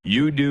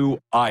 You do,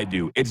 I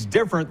do. It's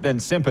different than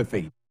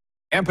sympathy.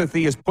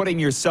 Empathy is putting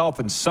yourself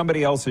in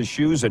somebody else's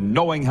shoes and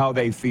knowing how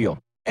they feel.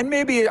 And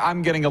maybe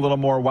I'm getting a little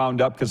more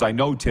wound up because I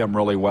know Tim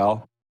really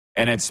well,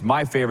 and it's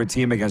my favorite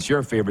team against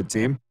your favorite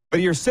team.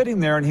 But you're sitting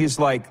there, and he's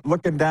like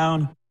looking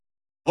down,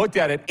 looked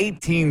at it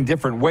 18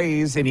 different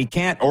ways, and he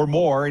can't, or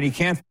more, and he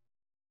can't.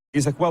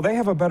 He's like, well, they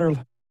have a better,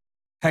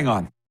 hang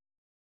on.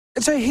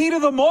 It's a heat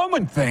of the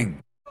moment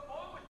thing.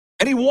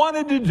 And he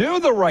wanted to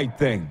do the right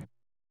thing.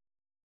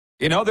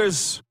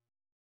 There's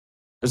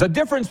a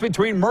difference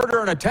between murder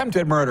and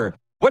attempted murder.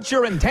 What's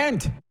your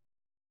intent?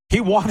 He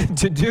wanted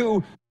to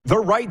do the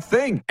right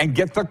thing and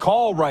get the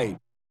call right.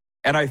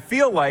 And I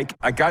feel like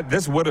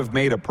this would have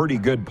made a pretty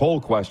good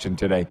poll question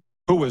today.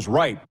 Who was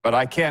right? But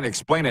I can't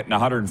explain it in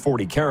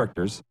 140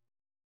 characters.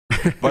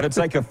 But it's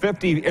like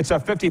it's a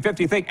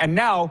 50-50 thing. And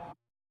now,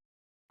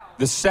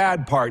 the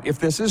sad part, if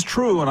this is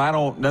true, and I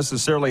don't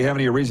necessarily have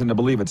any reason to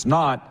believe it's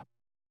not,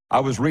 I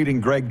was reading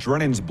Greg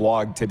Drinnan's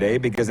blog today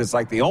because it's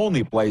like the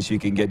only place you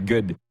can get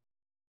good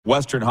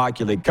Western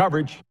Hockey League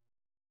coverage.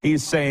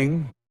 He's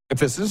saying, if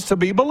this is to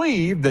be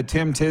believed, that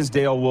Tim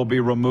Tisdale will be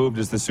removed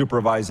as the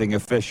supervising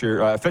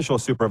official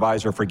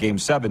supervisor for Game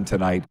 7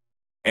 tonight,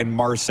 and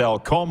Marcel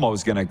Como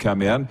is going to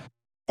come in,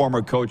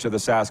 former coach of the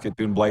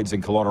Saskatoon Blades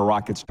and Kelowna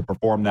Rockets, to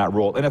perform that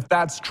role. And if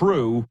that's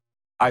true,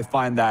 I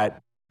find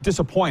that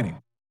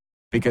disappointing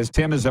because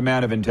Tim is a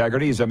man of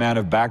integrity. He's a man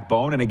of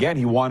backbone. And again,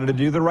 he wanted to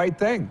do the right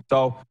thing.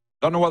 So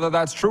don't know whether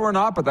that's true or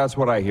not, but that's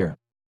what I hear.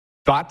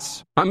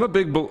 Thoughts? I'm a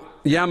big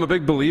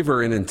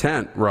believer in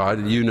intent, Rod.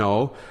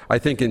 I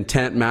think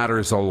intent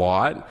matters a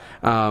lot.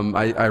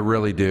 I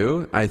really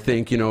do. I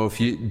think, if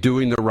you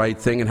doing the right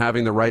thing and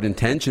having the right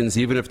intentions,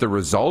 even if the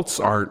results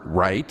aren't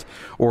right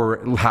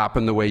or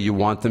happen the way you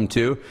want them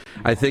to,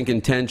 I think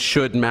intent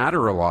should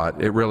matter a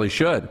lot. It really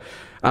should.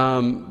 But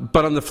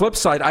on the flip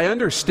side, I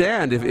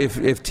understand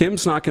if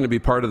Tim's not going to be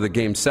part of the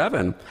Game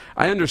 7,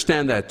 I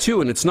understand that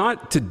too. And it's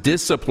not to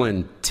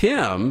discipline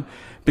Tim,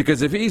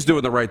 because if he's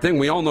doing the right thing,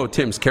 we all know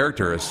Tim's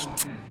character is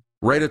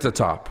right at the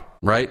top,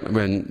 right? I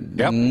mean,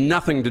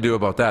 Nothing to do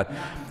about that.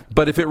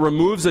 But if it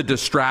removes a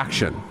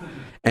distraction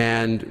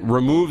and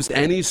removes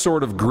any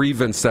sort of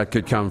grievance that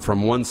could come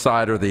from one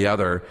side or the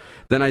other,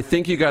 then I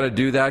think you got to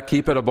do that,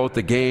 keep it about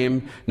the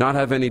game, not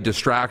have any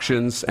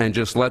distractions, and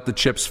just let the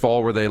chips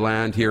fall where they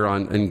land here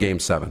in Game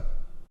 7.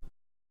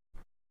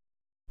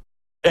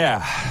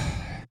 Yeah.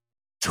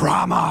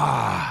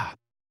 Drama.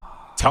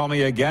 Tell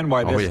me again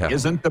why this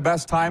isn't the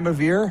best time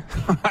of year.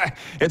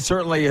 It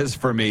certainly is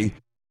for me.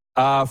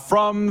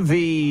 From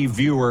the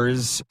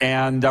viewers,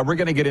 and we're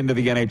going to get into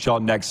the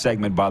NHL next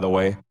segment, by the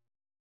way,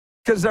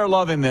 because they're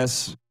loving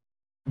this.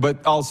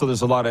 But also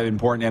there's a lot of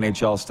important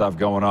NHL stuff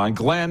going on.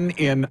 Glenn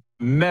in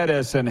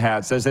Medicine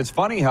Hat says, it's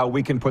funny how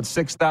we can put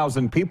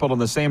 6,000 people in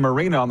the same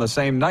arena on the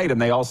same night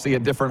and they all see a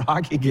different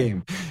hockey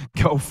game.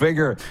 Go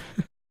figure.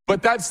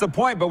 But that's the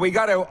point. But we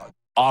got to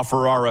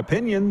offer our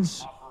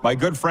opinions. My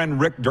good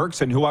friend Rick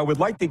Dirksen, who I would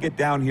like to get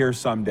down here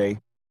someday,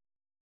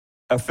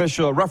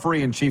 official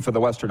referee-in-chief of the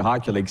Western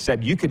Hockey League,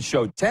 said you could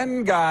show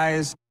 10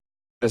 guys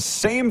the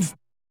same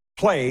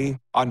play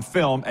on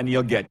film and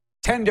you'll get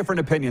 10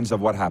 different opinions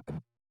of what happened.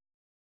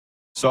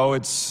 So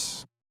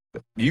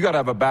you got to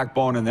have a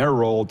backbone in their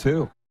role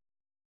too,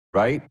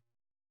 right?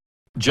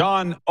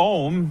 John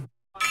Ohm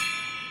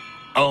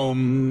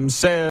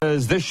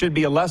says this should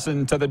be a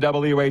lesson to the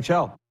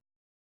WHL.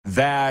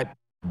 That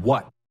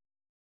what?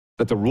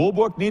 That the rule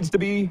book needs to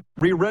be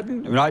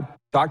rewritten? I mean, I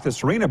talked to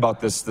Serena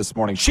about this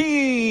morning.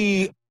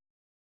 She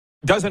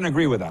doesn't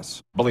agree with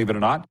us, believe it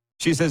or not.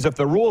 She says if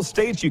the rule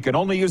states you can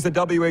only use the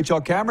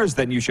WHL cameras,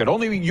 then you should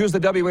only use the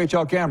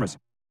WHL cameras.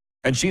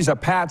 And she's a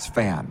Pats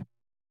fan.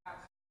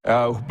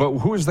 But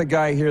who's the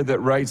guy here that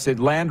writes it?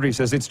 Landry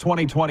says it's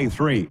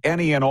 2023.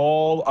 Any and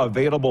all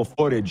available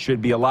footage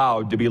should be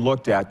allowed to be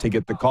looked at to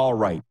get the call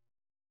right.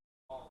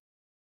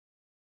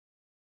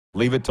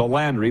 Leave it to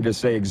Landry to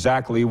say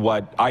exactly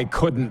what I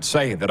couldn't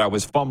say that I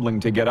was fumbling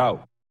to get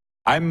out.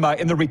 I'm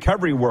in the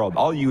recovery world.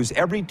 I'll use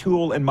every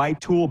tool in my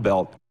tool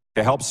belt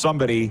to help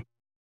somebody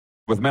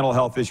with mental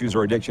health issues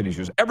or addiction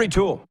issues. Every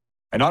tool.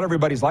 And not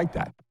everybody's like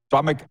that.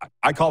 So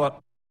I call it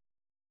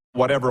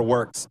whatever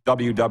works,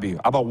 WW.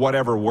 I'm a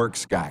whatever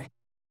works guy.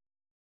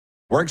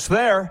 Works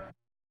there.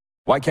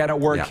 Why can't it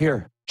work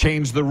here?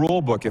 Change the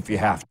rule book if you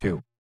have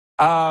to.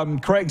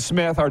 Craig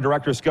Smith, our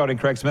director of scouting,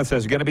 Craig Smith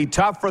says, it's going to be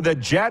tough for the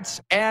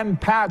Jets and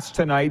Pats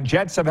tonight.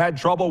 Jets have had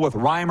trouble with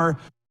Reimer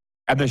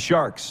and the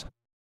Sharks.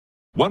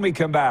 When we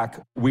come back,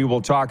 we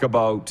will talk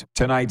about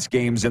tonight's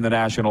games in the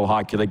National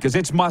Hockey League because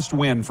it's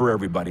must-win for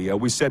everybody.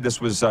 We said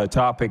this was a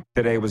topic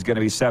today was going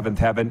to be Seventh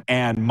Heaven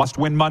and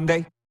must-win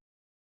Monday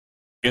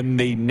in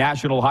the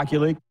National Hockey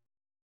League.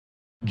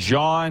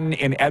 John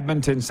in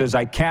Edmonton says,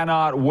 I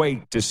cannot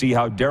wait to see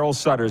how Daryl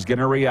Sutter is going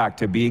to react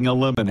to being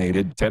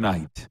eliminated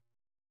tonight.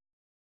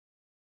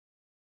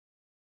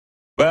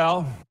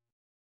 Well,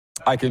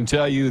 I can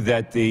tell you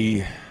that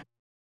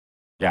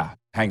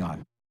hang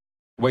on.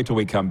 Wait till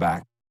we come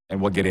back,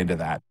 and we'll get into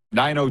that.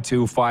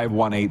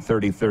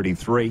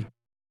 902-518-3033.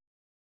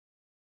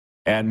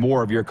 And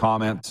more of your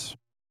comments.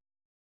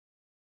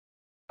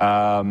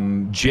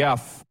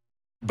 Jeff,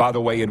 by the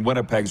way, in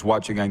Winnipeg's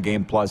watching on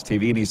Game Plus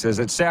TV, and he says,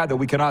 it's sad that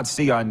we cannot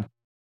see on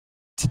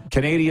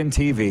Canadian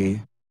TV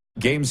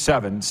Game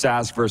 7,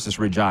 Sask versus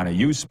Regina.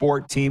 U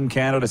Sport, Team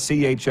Canada,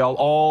 CHL,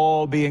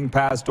 all being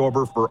passed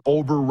over for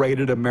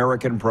overrated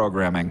American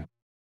programming.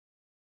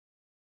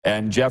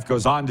 And Jeff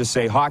goes on to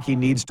say, hockey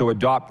needs to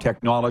adopt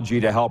technology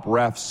to help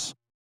refs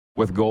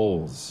with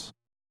goals.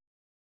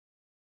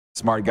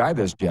 Smart guy,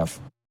 this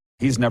Jeff.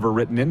 He's never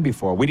written in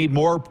before. We need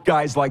more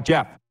guys like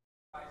Jeff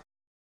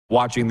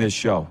watching this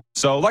show.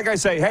 So like I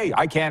say, hey,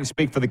 I can't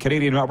speak for the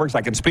Canadian networks.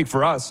 I can speak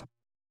for us.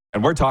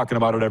 And we're talking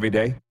about it every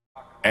day.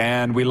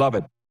 And we love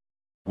it.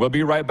 We'll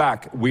be right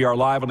back. We are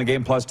live on the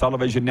Game Plus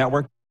television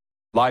network,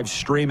 live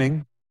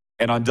streaming,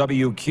 and on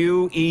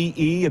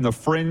WQEE and the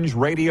Fringe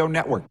Radio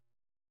Network.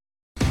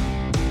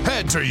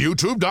 Head to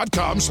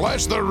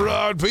youtube.com/The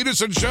Rod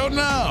Peterson Show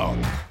now.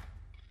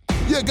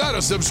 You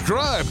gotta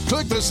subscribe.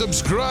 Click the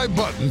subscribe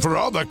button for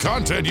all the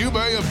content you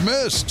may have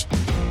missed.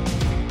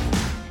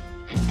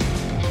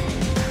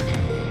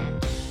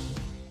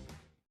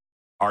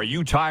 Are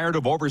you tired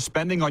of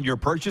overspending on your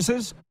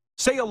purchases?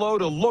 Say hello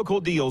to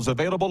local deals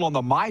available on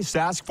the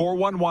MySask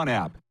 411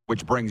 app,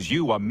 which brings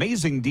you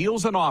amazing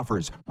deals and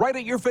offers right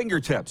at your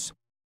fingertips.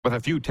 With a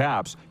few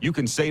taps, you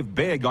can save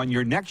big on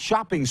your next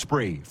shopping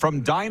spree,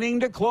 from dining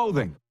to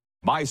clothing.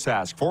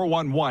 MySask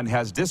 411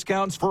 has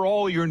discounts for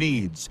all your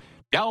needs.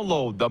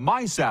 Download the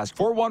MySask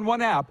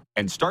 411 app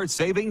and start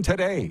saving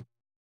today.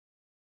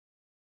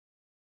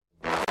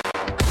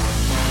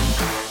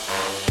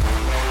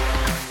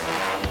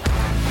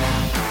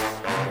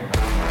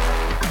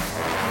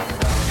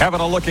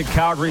 Having a look at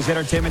Calgary's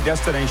entertainment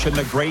destination,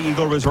 the Grey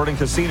Eagle Resort and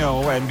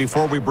Casino. And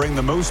before we bring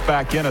the Moose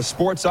back in, a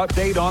sports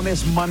update on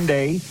this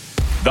Monday.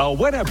 The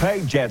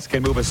Winnipeg Jets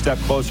can move a step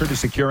closer to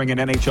securing an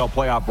NHL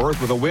playoff berth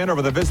with a win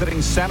over the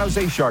visiting San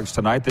Jose Sharks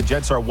tonight. The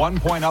Jets are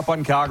 1 point up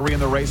on Calgary in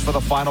the race for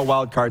the final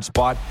wildcard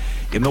spot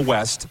in the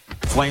West.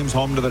 Flames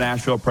home to the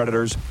Nashville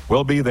Predators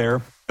will be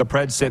there. The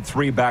Preds sit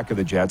 3 back of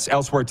the Jets.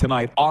 Elsewhere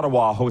tonight,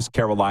 Ottawa hosts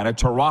Carolina.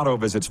 Toronto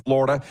visits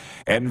Florida.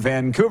 And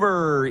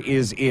Vancouver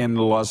is in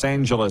Los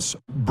Angeles.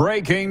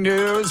 Breaking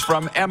news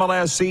from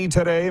MLSC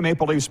today.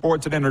 Maple Leaf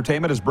Sports and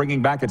Entertainment is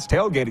bringing back its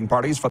tailgating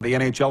parties for the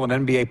NHL and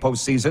NBA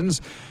postseasons.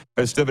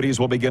 Festivities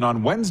will begin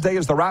on Wednesday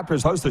as the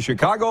Raptors host the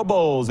Chicago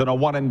Bulls in a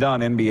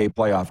one-and-done NBA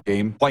playoff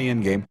game, play-in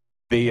game.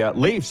 The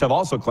Leafs have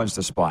also clinched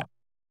a spot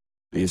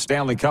The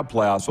Stanley Cup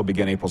playoffs will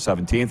begin April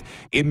 17th.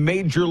 In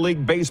Major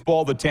League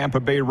Baseball, the Tampa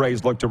Bay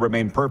Rays look to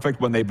remain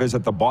perfect when they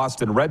visit the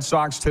Boston Red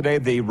Sox today.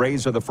 The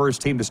Rays are the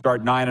first team to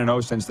start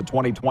 9-0 since the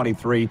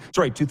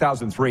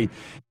 2003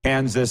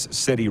 Kansas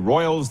City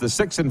Royals. The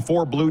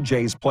 6-4 Blue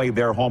Jays play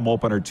their home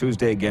opener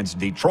Tuesday against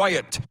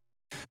Detroit.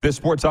 This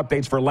sports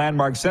updates for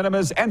Landmark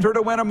Cinemas. Enter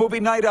to win a movie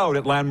night out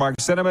at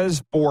Landmark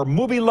Cinemas for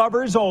movie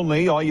lovers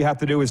only. All you have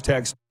to do is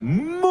text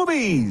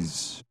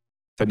MOVIES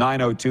to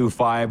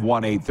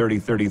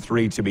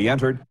 902-518-3033 to be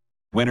entered.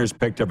 Winners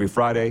picked every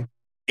Friday.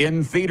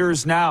 In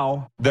theaters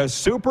now, the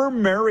Super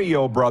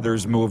Mario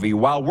Brothers movie.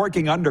 While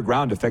working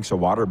underground to fix a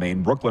water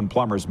main, Brooklyn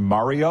plumbers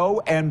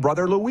Mario and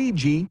brother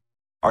Luigi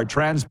are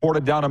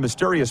transported down a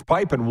mysterious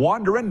pipe and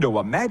wander into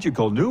a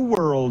magical new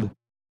world.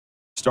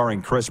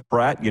 Starring Chris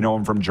Pratt, you know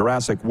him from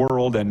Jurassic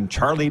World, and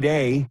Charlie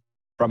Day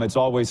from It's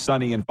Always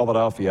Sunny in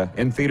Philadelphia.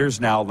 In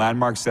theaters now,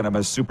 Landmark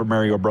Cinemas, Super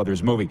Mario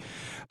Brothers movie.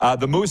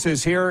 The Moose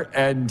is here,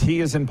 and he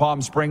is in Palm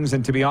Springs.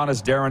 And to be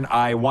honest, Darren,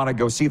 I want to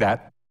go see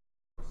that.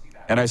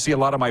 And I see a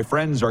lot of my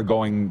friends are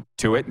going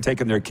to it and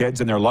taking their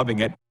kids, and they're loving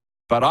it.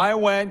 But I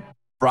went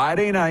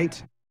Friday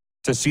night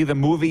to see the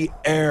movie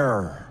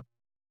Air,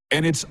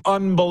 and it's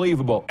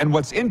unbelievable. And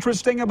what's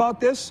interesting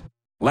about this,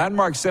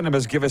 Landmark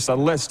Cinemas give us a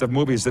list of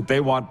movies that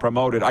they want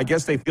promoted. I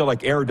guess they feel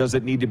like Air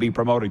doesn't need to be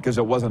promoted because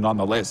it wasn't on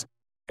the list.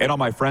 And all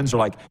my friends are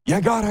like, you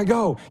gotta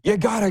go, you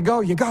gotta go,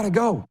 you gotta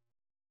go.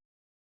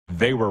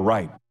 They were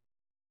right.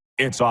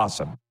 It's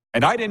awesome.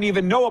 And I didn't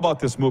even know about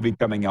this movie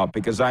coming out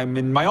because I'm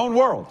in my own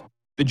world.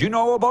 Did you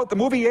know about the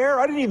movie Air?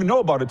 I didn't even know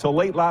about it till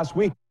late last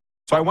week.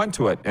 So I went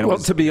to it. And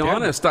to be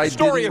honest, I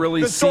didn't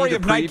really see the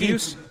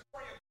previews.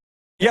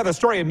 Yeah, the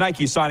story of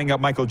Nike signing up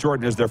Michael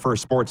Jordan as their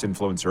first sports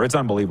influencer. It's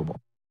unbelievable.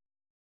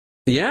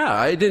 Yeah,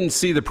 I didn't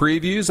see the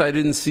previews. I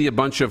didn't see a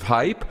bunch of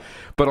hype.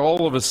 But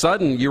all of a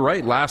sudden, you're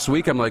right, last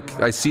week I'm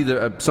like, I see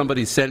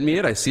somebody sent me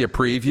it. I see a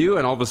preview,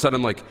 and all of a sudden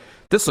I'm like,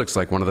 this looks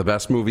like one of the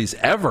best movies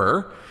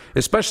ever,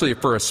 especially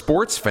for a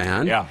sports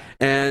fan. Yeah.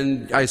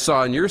 And I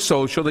saw on your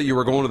social that you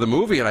were going to the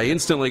movie, and I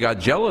instantly got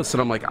jealous,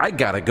 and I'm like, I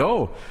got to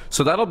go.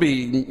 So that'll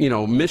be,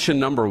 mission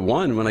number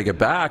one when I get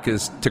back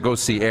is to go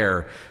see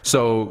Air.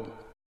 So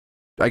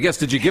I guess,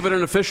 did you give it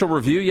an official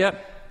review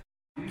yet?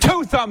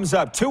 2 thumbs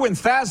up, 2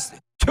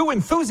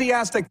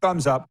 enthusiastic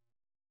thumbs up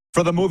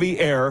for the movie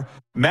Air.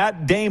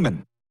 Matt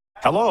Damon.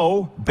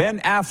 Hello. Ben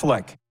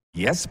Affleck.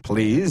 Yes,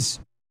 please.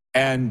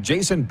 And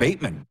Jason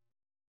Bateman.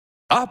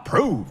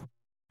 Approved.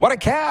 What a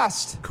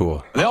cast.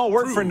 Cool. They all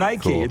work for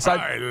Nike. Cool. It's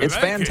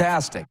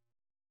fantastic.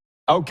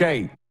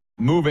 Okay,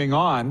 moving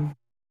on.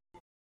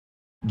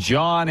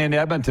 John in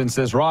Edmonton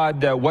says,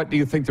 Rod, what do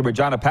you think the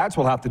Regina Pats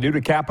will have to do to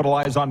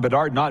capitalize on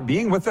Bedard not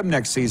being with them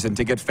next season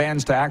to get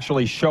fans to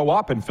actually show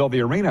up and fill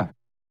the arena?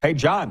 Hey,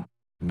 John,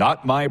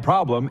 not my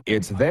problem.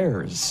 It's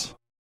theirs.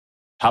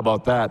 How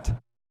about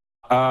that?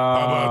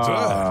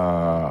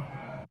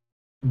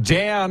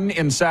 Dan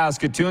in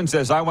Saskatoon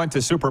says, I went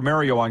to Super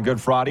Mario on Good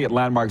Friday at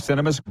Landmark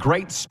Cinemas.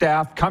 Great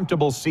staff,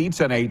 comfortable seats,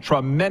 and a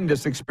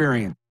tremendous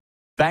experience.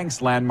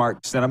 Thanks,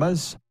 Landmark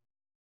Cinemas.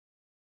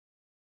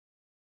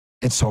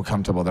 It's so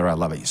comfortable there. I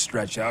love it. You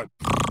stretch out.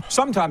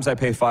 Sometimes I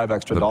pay $5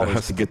 extra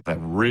to get the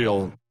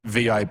real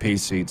VIP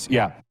seats.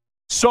 Yeah.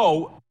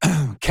 So,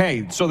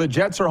 okay. So the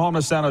Jets are home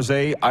to San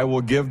Jose. I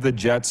will give the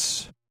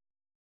Jets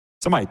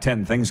some of my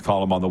 10 things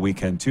column on the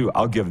weekend, too.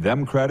 I'll give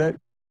them credit.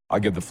 I'll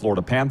give the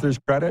Florida Panthers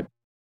credit.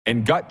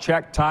 In gut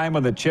check time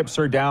when the chips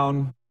are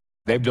down,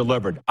 they've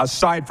delivered.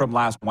 Aside from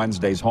last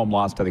Wednesday's home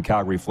loss to the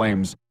Calgary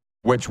Flames,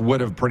 which would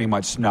have pretty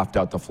much snuffed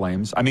out the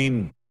Flames. I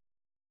mean,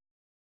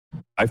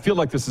 I feel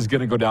like this is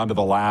going to go down to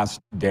the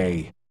last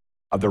day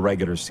of the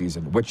regular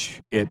season,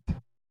 which it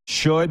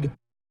should.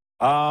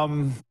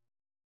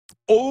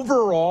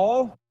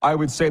 Overall, I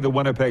would say the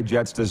Winnipeg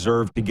Jets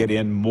deserve to get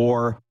in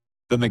more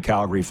than the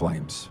Calgary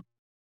Flames.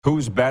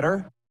 Who's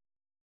better?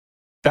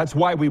 That's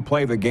why we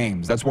play the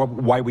games. That's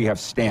why we have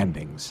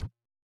standings.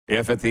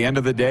 If at the end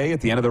of the day,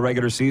 at the end of the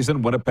regular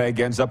season, Winnipeg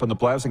ends up in the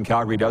playoffs and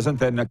Calgary doesn't,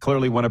 then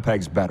clearly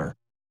Winnipeg's better.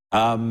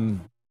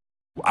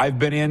 I've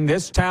been in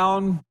this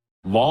town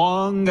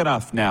long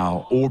enough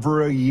now,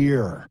 over a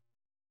year.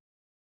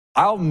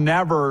 I'll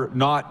never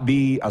not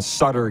be a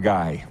Sutter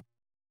guy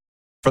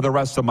for the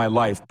rest of my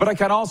life, but I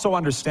can also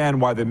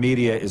understand why the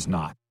media is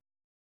not.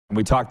 And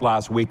we talked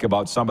last week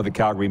about some of the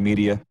Calgary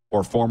media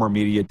or former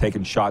media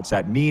taking shots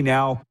at me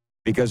now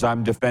because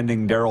I'm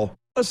defending Daryl.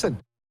 Listen,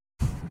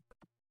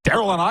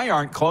 Daryl and I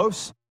aren't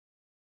close,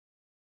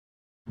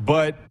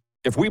 but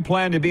if we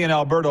plan to be in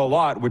Alberta a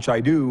lot, which I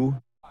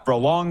do for a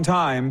long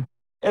time,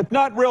 it's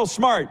not real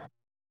smart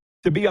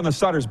to be on the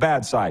Sutter's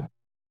bad side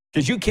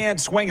because you can't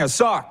swing a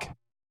sock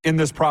in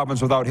this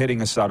province without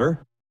hitting a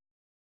Sutter.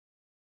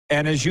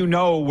 And as you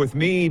know, with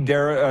me,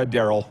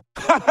 Daryl,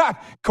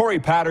 Corey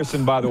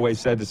Patterson, by the way,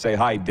 said to say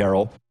hi,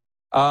 Daryl.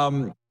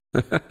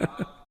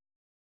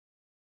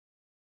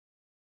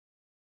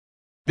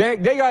 They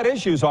got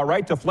issues, all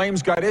right? The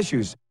Flames got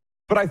issues.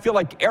 But I feel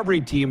like every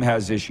team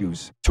has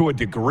issues to a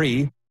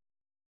degree.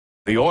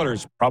 The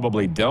Oilers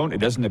probably don't. It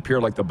doesn't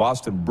appear like the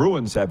Boston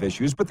Bruins have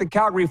issues, but the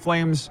Calgary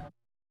Flames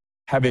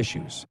have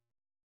issues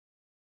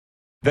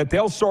that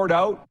they'll sort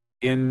out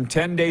in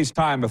 10 days'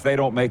 time if they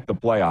don't make the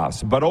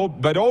playoffs.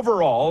 But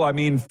overall, I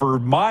mean, for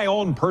my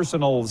own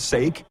personal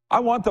sake, I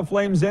want the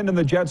Flames in and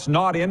the Jets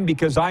not in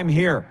because I'm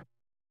here.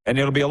 And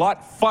it'll be a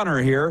lot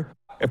funner here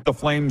if the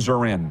Flames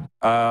are in.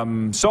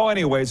 So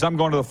anyways, I'm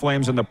going to the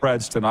Flames and the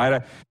Preds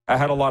tonight. I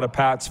had a lot of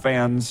Pats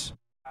fans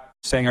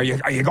saying, are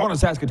you going to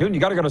Saskatoon? You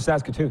got to go to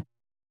Saskatoon.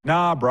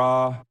 Nah,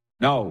 brah.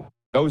 No,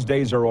 those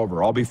days are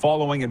over. I'll be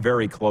following it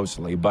very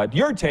closely. But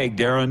your take,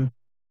 Darren,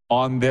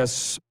 on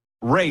this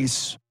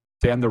race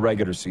to end the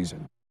regular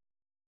season.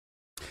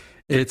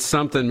 It's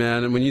something,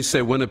 man. And when you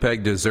say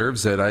Winnipeg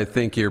deserves it, I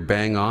think you're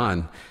bang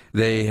on.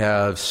 They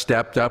have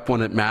stepped up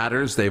when it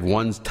matters. They've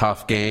won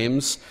tough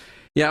games.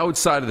 Yeah,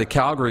 outside of the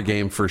Calgary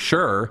game for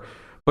sure.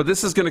 But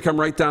this is going to come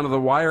right down to the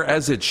wire,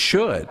 as it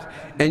should.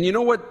 And you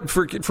know what,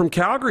 from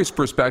Calgary's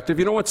perspective,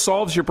 you know what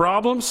solves your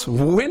problems?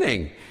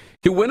 Winning.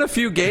 You win a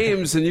few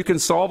games and you can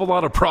solve a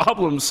lot of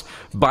problems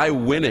by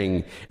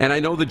winning. And I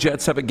know the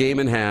Jets have a game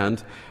in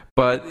hand,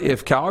 but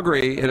if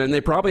Calgary, and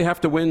they probably have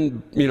to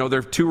win,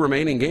 their 2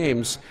 remaining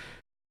games,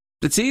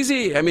 it's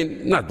easy. I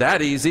mean, not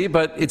that easy,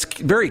 but it's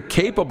very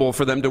capable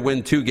for them to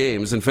win 2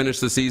 games and finish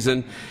the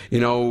season,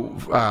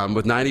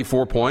 with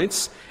 94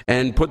 points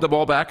and put the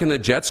ball back in the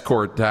Jets'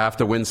 court to have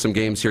to win some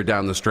games here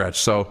down the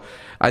stretch. So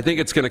I think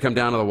it's going to come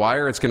down to the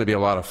wire. It's going to be a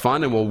lot of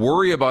fun, and we'll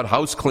worry about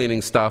house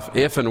cleaning stuff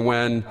if and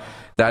when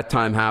that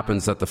time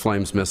happens that the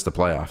Flames miss the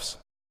playoffs.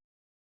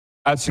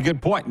 That's a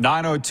good point.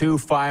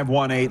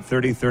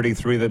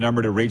 902-518-3033, the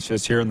number to reach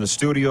us here in the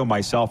studio.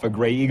 Myself, a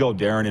Grey Eagle,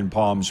 Darren in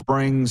Palm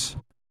Springs.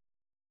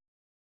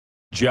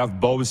 Jeff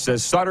Bose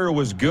says, Sutter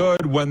was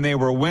good when they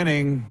were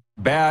winning,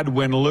 bad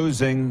when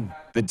losing.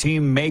 The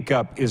team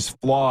makeup is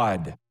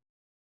flawed.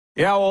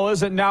 Yeah, well,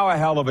 isn't now a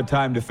hell of a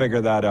time to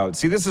figure that out?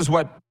 See, this is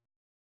what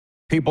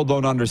people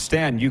don't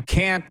understand. You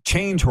can't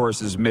change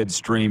horses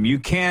midstream. You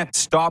can't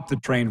stop the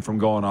train from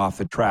going off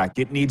the track.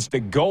 It needs to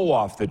go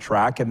off the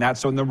track, and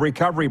that's when the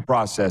recovery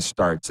process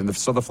starts. And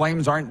so the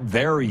Flames aren't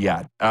there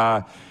yet.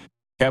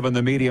 Kevin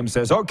the Medium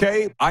says,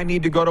 okay, I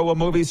need to go to a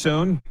movie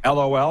soon.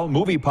 LOL,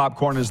 movie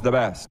popcorn is the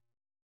best.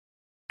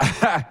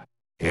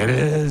 It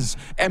is.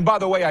 And by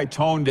the way, I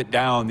toned it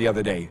down the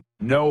other day.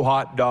 No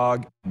hot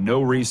dog,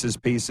 no Reese's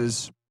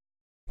Pieces.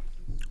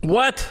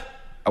 What?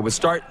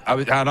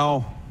 I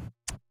know.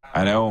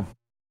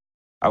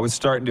 I was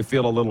starting to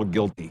feel a little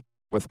guilty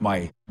with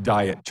my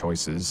diet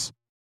choices.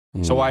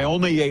 So I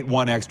only ate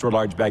 1 extra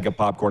large bag of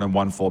popcorn and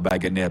 1 full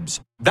bag of nibs.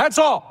 That's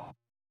all.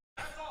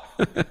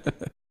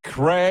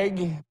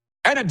 Craig.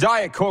 And a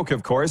Diet Coke,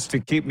 of course,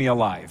 to keep me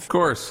alive. Of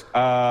course.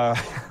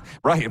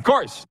 Right, of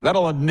course.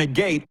 That'll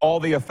negate all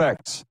the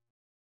effects.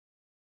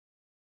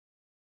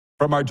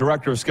 From our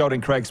director of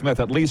scouting, Craig Smith,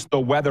 at least the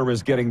weather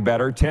is getting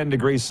better. 10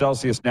 degrees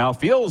Celsius now.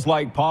 Feels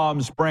like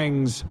Palm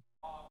Springs.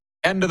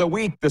 End of the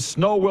week, the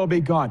snow will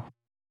be gone.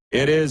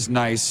 It is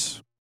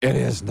nice. It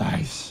is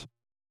nice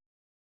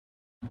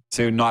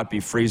to not be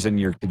freezing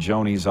your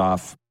cajones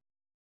off.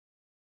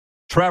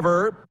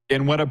 Trevor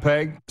in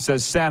Winnipeg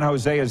says San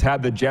Jose has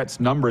had the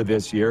Jets' number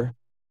this year.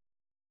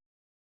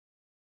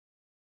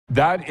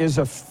 That is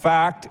a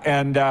fact,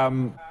 and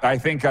I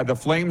think the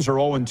Flames are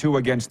 0-2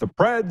 against the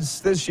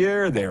Preds this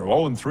year. They're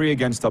 0-3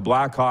 against the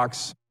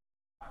Blackhawks.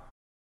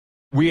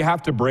 We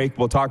have to break.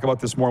 We'll talk about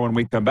this more when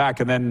we come back.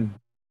 And then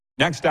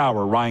next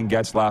hour, Ryan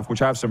Getzlaf,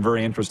 which I have some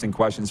very interesting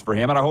questions for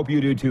him, and I hope you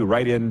do too.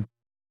 Write in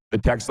the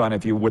text line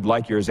if you would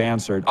like yours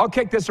answered. I'll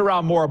kick this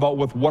around more about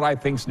with what I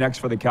think's next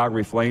for the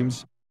Calgary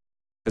Flames,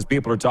 because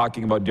people are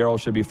talking about Darryl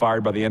should be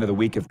fired by the end of the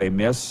week if they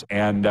miss,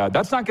 and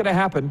that's not going to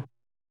happen.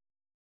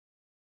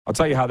 I'll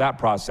tell you how that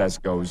process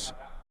goes.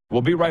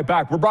 We'll be right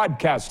back. We're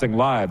broadcasting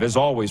live, as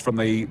always, from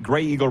the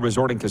Grey Eagle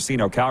Resort and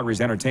Casino,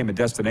 Calgary's entertainment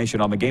destination,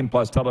 on the Game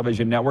Plus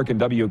television network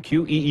and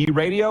WQEE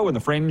Radio and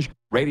the Fringe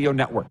Radio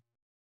Network.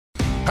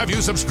 Have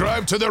you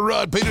subscribed to the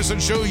Rod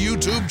Peterson Show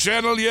YouTube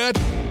channel yet?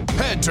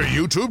 Head to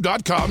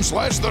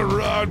youtube.com/The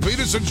Rod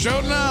Peterson Show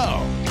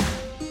now.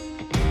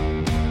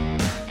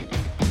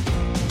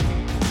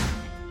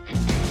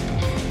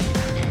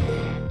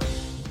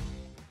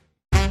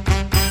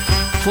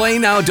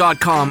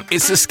 PlayNow.com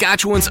is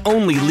Saskatchewan's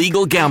only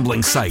legal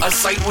gambling site. A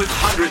site with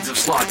hundreds of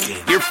slot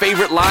games, your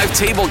favorite live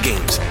table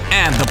games,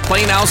 and the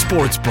Play Now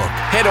Sportsbook.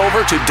 Head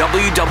over to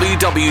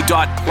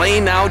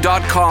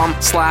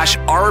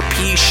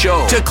www.playnow.com/RP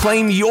Show to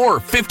claim your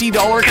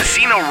 $50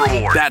 casino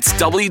reward. That's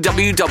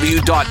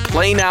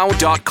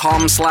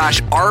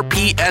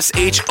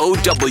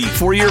www.playnow.com/RPSHOW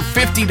for your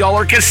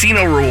 $50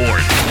 casino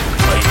reward.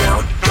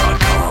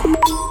 PlayNow.com.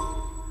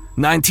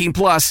 19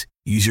 plus.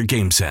 Use your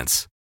game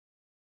sense.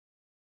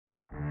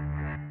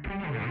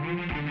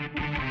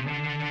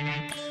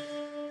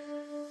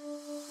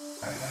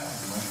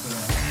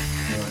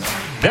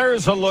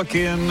 There's a look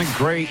in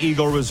Grey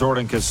Eagle Resort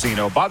and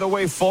Casino. By the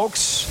way,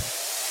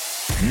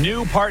 folks,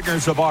 new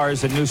partners of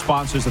ours and new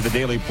sponsors of the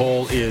Daily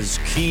Poll is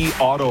Key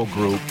Auto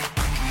Group.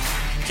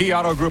 Kia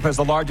Auto Group has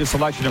the largest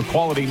selection of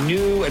quality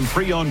new and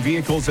pre-owned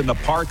vehicles in the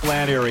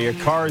Parkland area.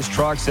 Cars,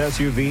 trucks,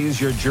 SUVs.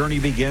 Your journey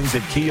begins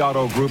at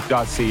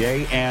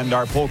kiautogroup.ca. And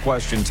our poll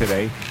question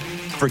today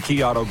for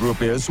Kia Auto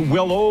Group is,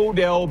 will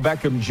Odell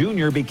Beckham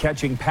Jr. be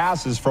catching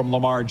passes from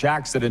Lamar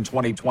Jackson in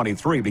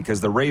 2023?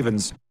 Because the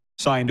Ravens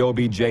signed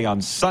OBJ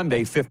on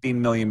Sunday, $15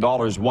 million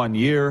 1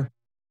 year.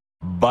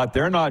 But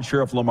they're not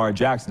sure if Lamar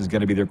Jackson is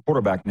going to be their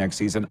quarterback next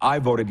season. I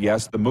voted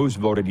yes. The Moose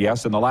voted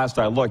yes. And the last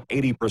I looked,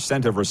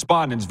 80% of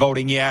respondents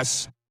voting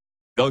yes.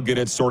 They'll get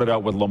it sorted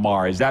out with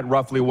Lamar. Is that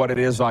roughly what it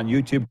is on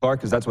YouTube, Clark?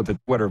 Because that's what the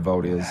Twitter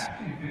vote is.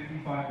 Actually,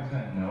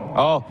 55% no.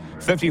 Oh,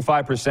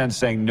 55%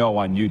 saying no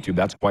on YouTube.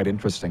 That's quite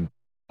interesting.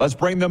 Let's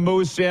bring the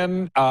Moose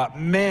in.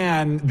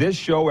 Man, this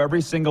show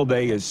every single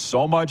day is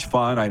so much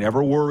fun. I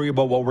never worry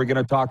about what we're going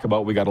to talk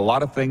about. We got a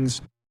lot of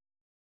things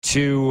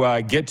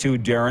to get to,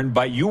 Darren,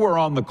 but you were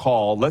on the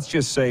call. Let's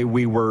just say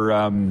we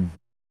were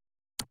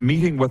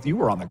meeting with, you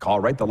were on the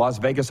call, right? The Las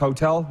Vegas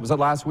hotel. Was it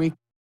last week?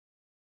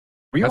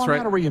 Were you That's on right.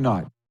 that or were you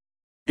not?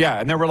 Yeah,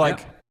 and they were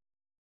like,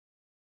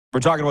 we're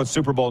talking about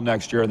Super Bowl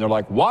next year, and they're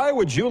like, why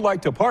would you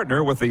like to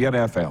partner with the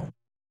NFL?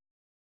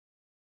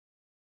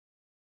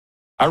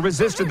 I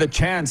resisted the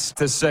chance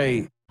to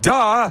say,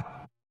 duh.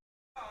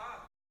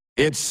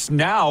 It's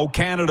now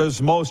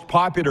Canada's most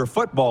popular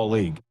football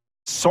league.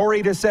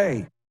 Sorry to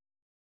say.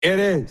 It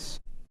is.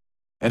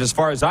 And as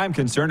far as I'm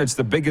concerned, it's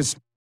the biggest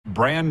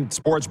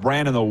sports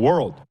brand in the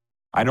world.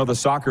 I know the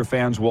soccer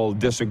fans will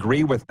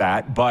disagree with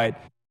that, but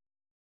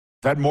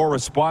I've had more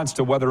response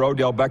to whether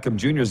Odell Beckham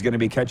Jr. is going to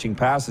be catching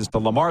passes to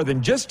Lamar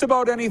than just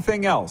about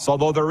anything else,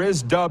 although there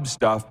is dub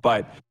stuff.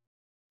 But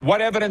what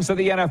evidence of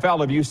the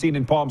NFL have you seen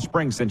in Palm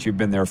Springs since you've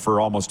been there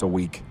for almost a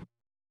week?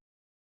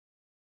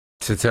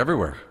 It's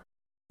everywhere.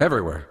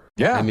 Everywhere.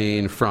 Yeah. I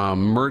mean,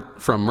 from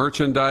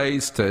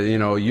merchandise to,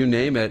 you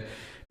name it.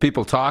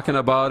 People talking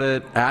about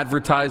it,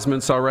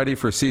 advertisements already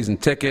for season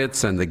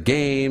tickets and the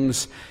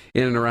games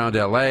in and around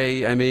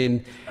L.A. I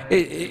mean,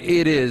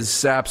 it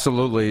is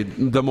absolutely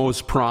the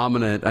most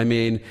prominent. I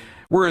mean,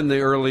 we're in the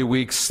early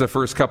weeks, the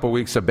first couple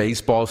weeks of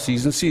baseball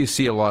season, so you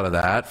see a lot of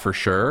that for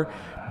sure.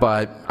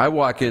 But I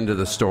walk into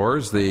the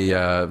stores,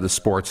 the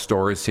sports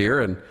stores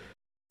here, and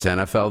it's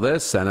NFL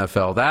this,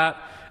 NFL that,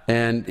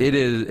 and it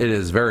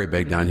is very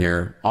big down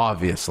here,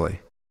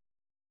 obviously.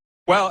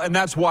 Well, and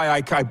that's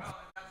why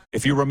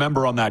if you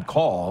remember on that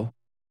call,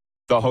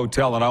 the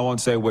hotel, and I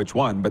won't say which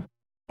one, but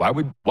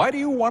why do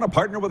you want to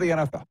partner with the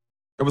NFL?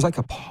 There was like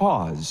a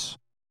pause.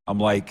 I'm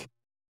like,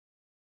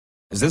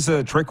 is this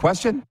a trick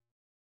question?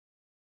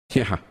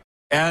 Yeah.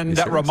 And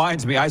that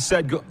reminds me, I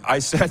said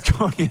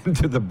going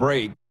into the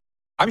break,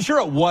 I'm sure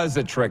it was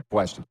a trick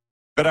question,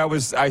 but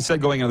I said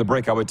going into the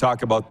break, I would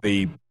talk about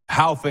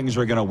how things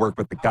are going to work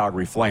with the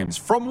Calgary Flames.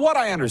 From what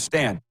I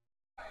understand,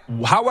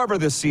 however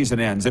this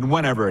season ends and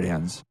whenever it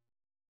ends,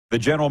 the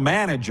general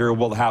manager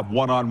will have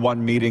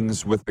one-on-one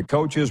meetings with the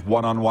coaches,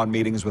 one-on-one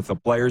meetings with the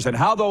players. And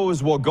how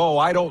those will go,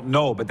 I don't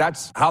know, but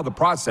that's how the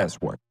process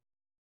works.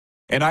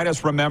 And I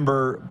just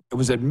remember, it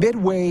was at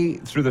midway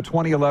through the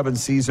 2011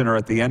 season or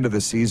at the end of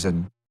the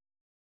season.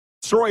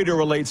 Sorry to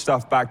relate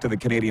stuff back to the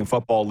Canadian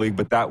Football League,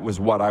 but that was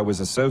what I was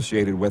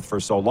associated with for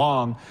so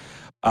long.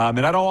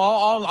 And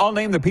I'll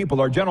name the people.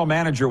 Our general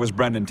manager was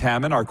Brendan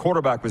Taman. Our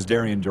quarterback was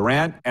Darian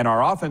Durant. And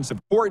our offensive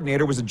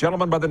coordinator was a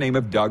gentleman by the name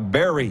of Doug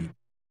Barry,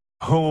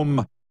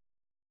 whom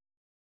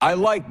I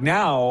like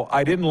now,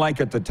 I didn't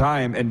like at the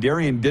time, and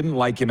Darian didn't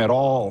like him at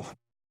all.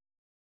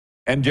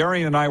 And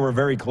Darian and I were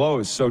very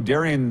close. So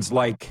Darian's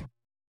like,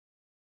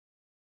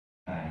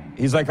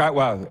 he's like,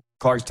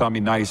 Clark's telling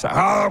me 90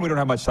 seconds. We don't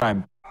have much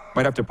time.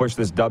 Might have to push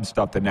this dub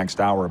stuff the next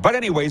hour. But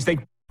anyways,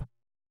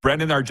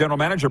 Brendan, our general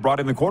manager, brought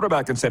in the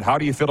quarterback and said, how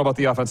do you feel about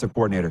the offensive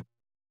coordinator?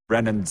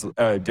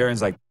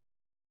 Darian's like,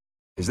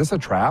 is this a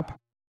trap?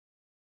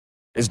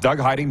 Is Doug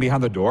hiding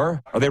behind the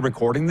door? Are they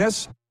recording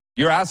this?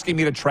 You're asking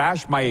me to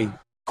trash my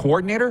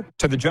coordinator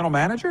to the general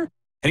manager?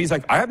 And he's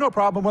like, I have no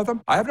problem with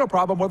him.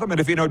 And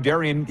if you know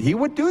Darian, he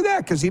would do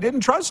that because he didn't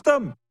trust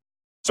him.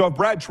 So if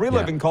Brad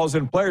Treliving calls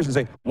in players and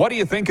say, what do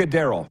you think of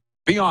Darryl?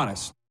 Be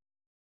honest.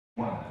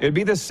 It'd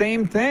be the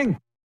same thing.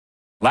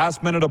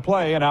 Last minute of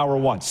play in hour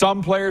one.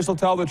 Some players will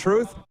tell the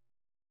truth.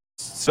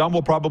 Some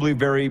will probably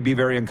be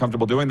very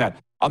uncomfortable doing that.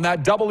 On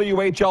that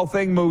WHL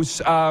thing,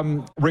 Moose,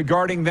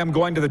 regarding them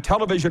going to the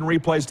television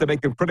replays to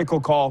make a critical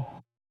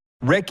call,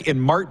 Rick in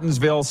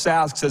Martinsville,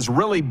 Sask says,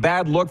 really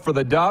bad look for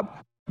the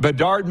dub.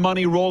 Bedard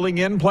money rolling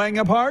in, playing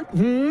a part?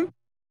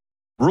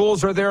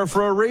 Rules are there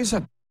for a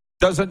reason.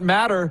 Doesn't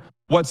matter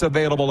what's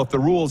available if the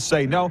rules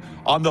say no.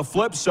 On the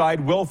flip side,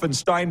 Wilf in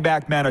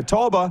Steinbach,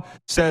 Manitoba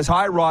says,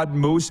 hi, Rod and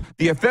Moose.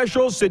 The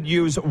officials should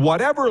use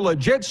whatever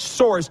legit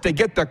source to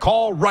get the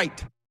call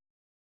right.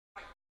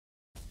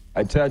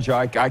 I tell you,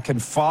 I can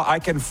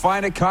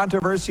find a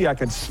controversy. I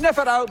can sniff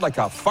it out like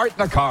a fart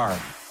in a car.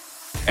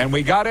 And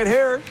we got it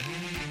here.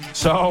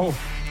 So,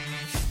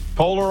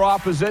 polar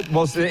opposite.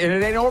 And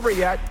it ain't over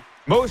yet.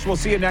 Moose, we'll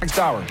see you next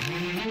hour.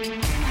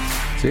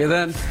 See you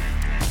then.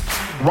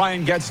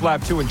 Ryan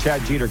Getzlaf, too, and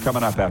Chad Jeter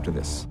coming up after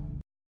this.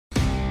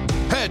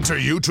 Head to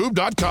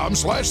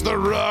youtube.com/The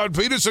Rod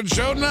Peterson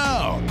Show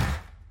now.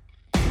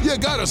 You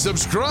gotta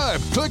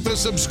subscribe. Click the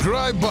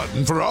subscribe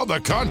button for all the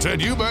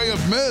content you may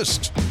have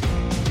missed.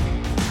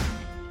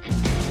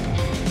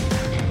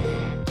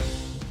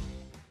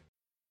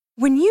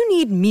 When you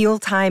need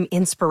mealtime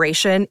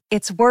inspiration,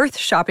 it's worth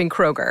shopping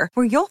Kroger,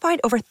 where you'll find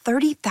over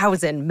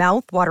 30,000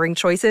 mouth-watering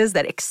choices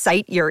that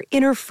excite your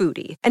inner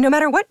foodie. And no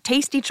matter what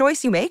tasty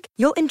choice you make,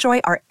 you'll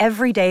enjoy our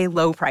everyday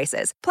low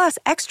prices, plus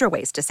extra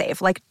ways to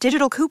save, like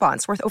digital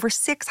coupons worth over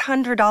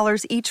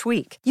 $600 each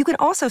week. You can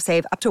also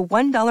save up to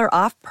 $1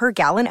 off per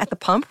gallon at the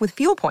pump with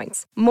fuel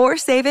points. More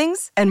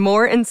savings and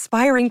more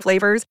inspiring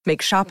flavors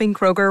make shopping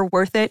Kroger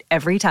worth it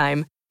every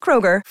time.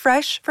 Kroger,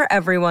 fresh for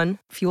everyone.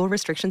 Fuel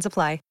restrictions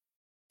apply.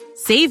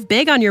 Save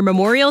big on your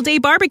Memorial Day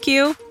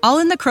barbecue, all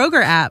in the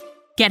Kroger app.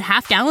 Get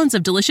half gallons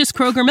of delicious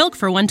Kroger milk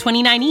for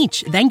 $1.29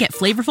 each. Then get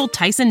flavorful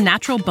Tyson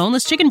natural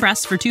boneless chicken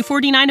breasts for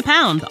 $2.49 a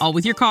pound, all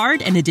with your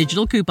card and a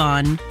digital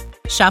coupon.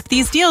 Shop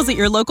these deals at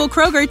your local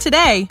Kroger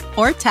today,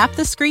 or tap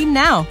the screen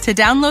now to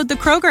download the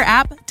Kroger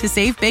app to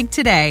save big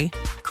today.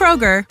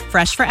 Kroger,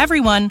 fresh for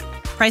everyone.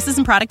 Prices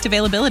and product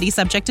availability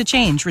subject to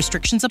change.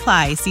 Restrictions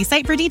apply. See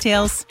site for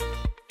details.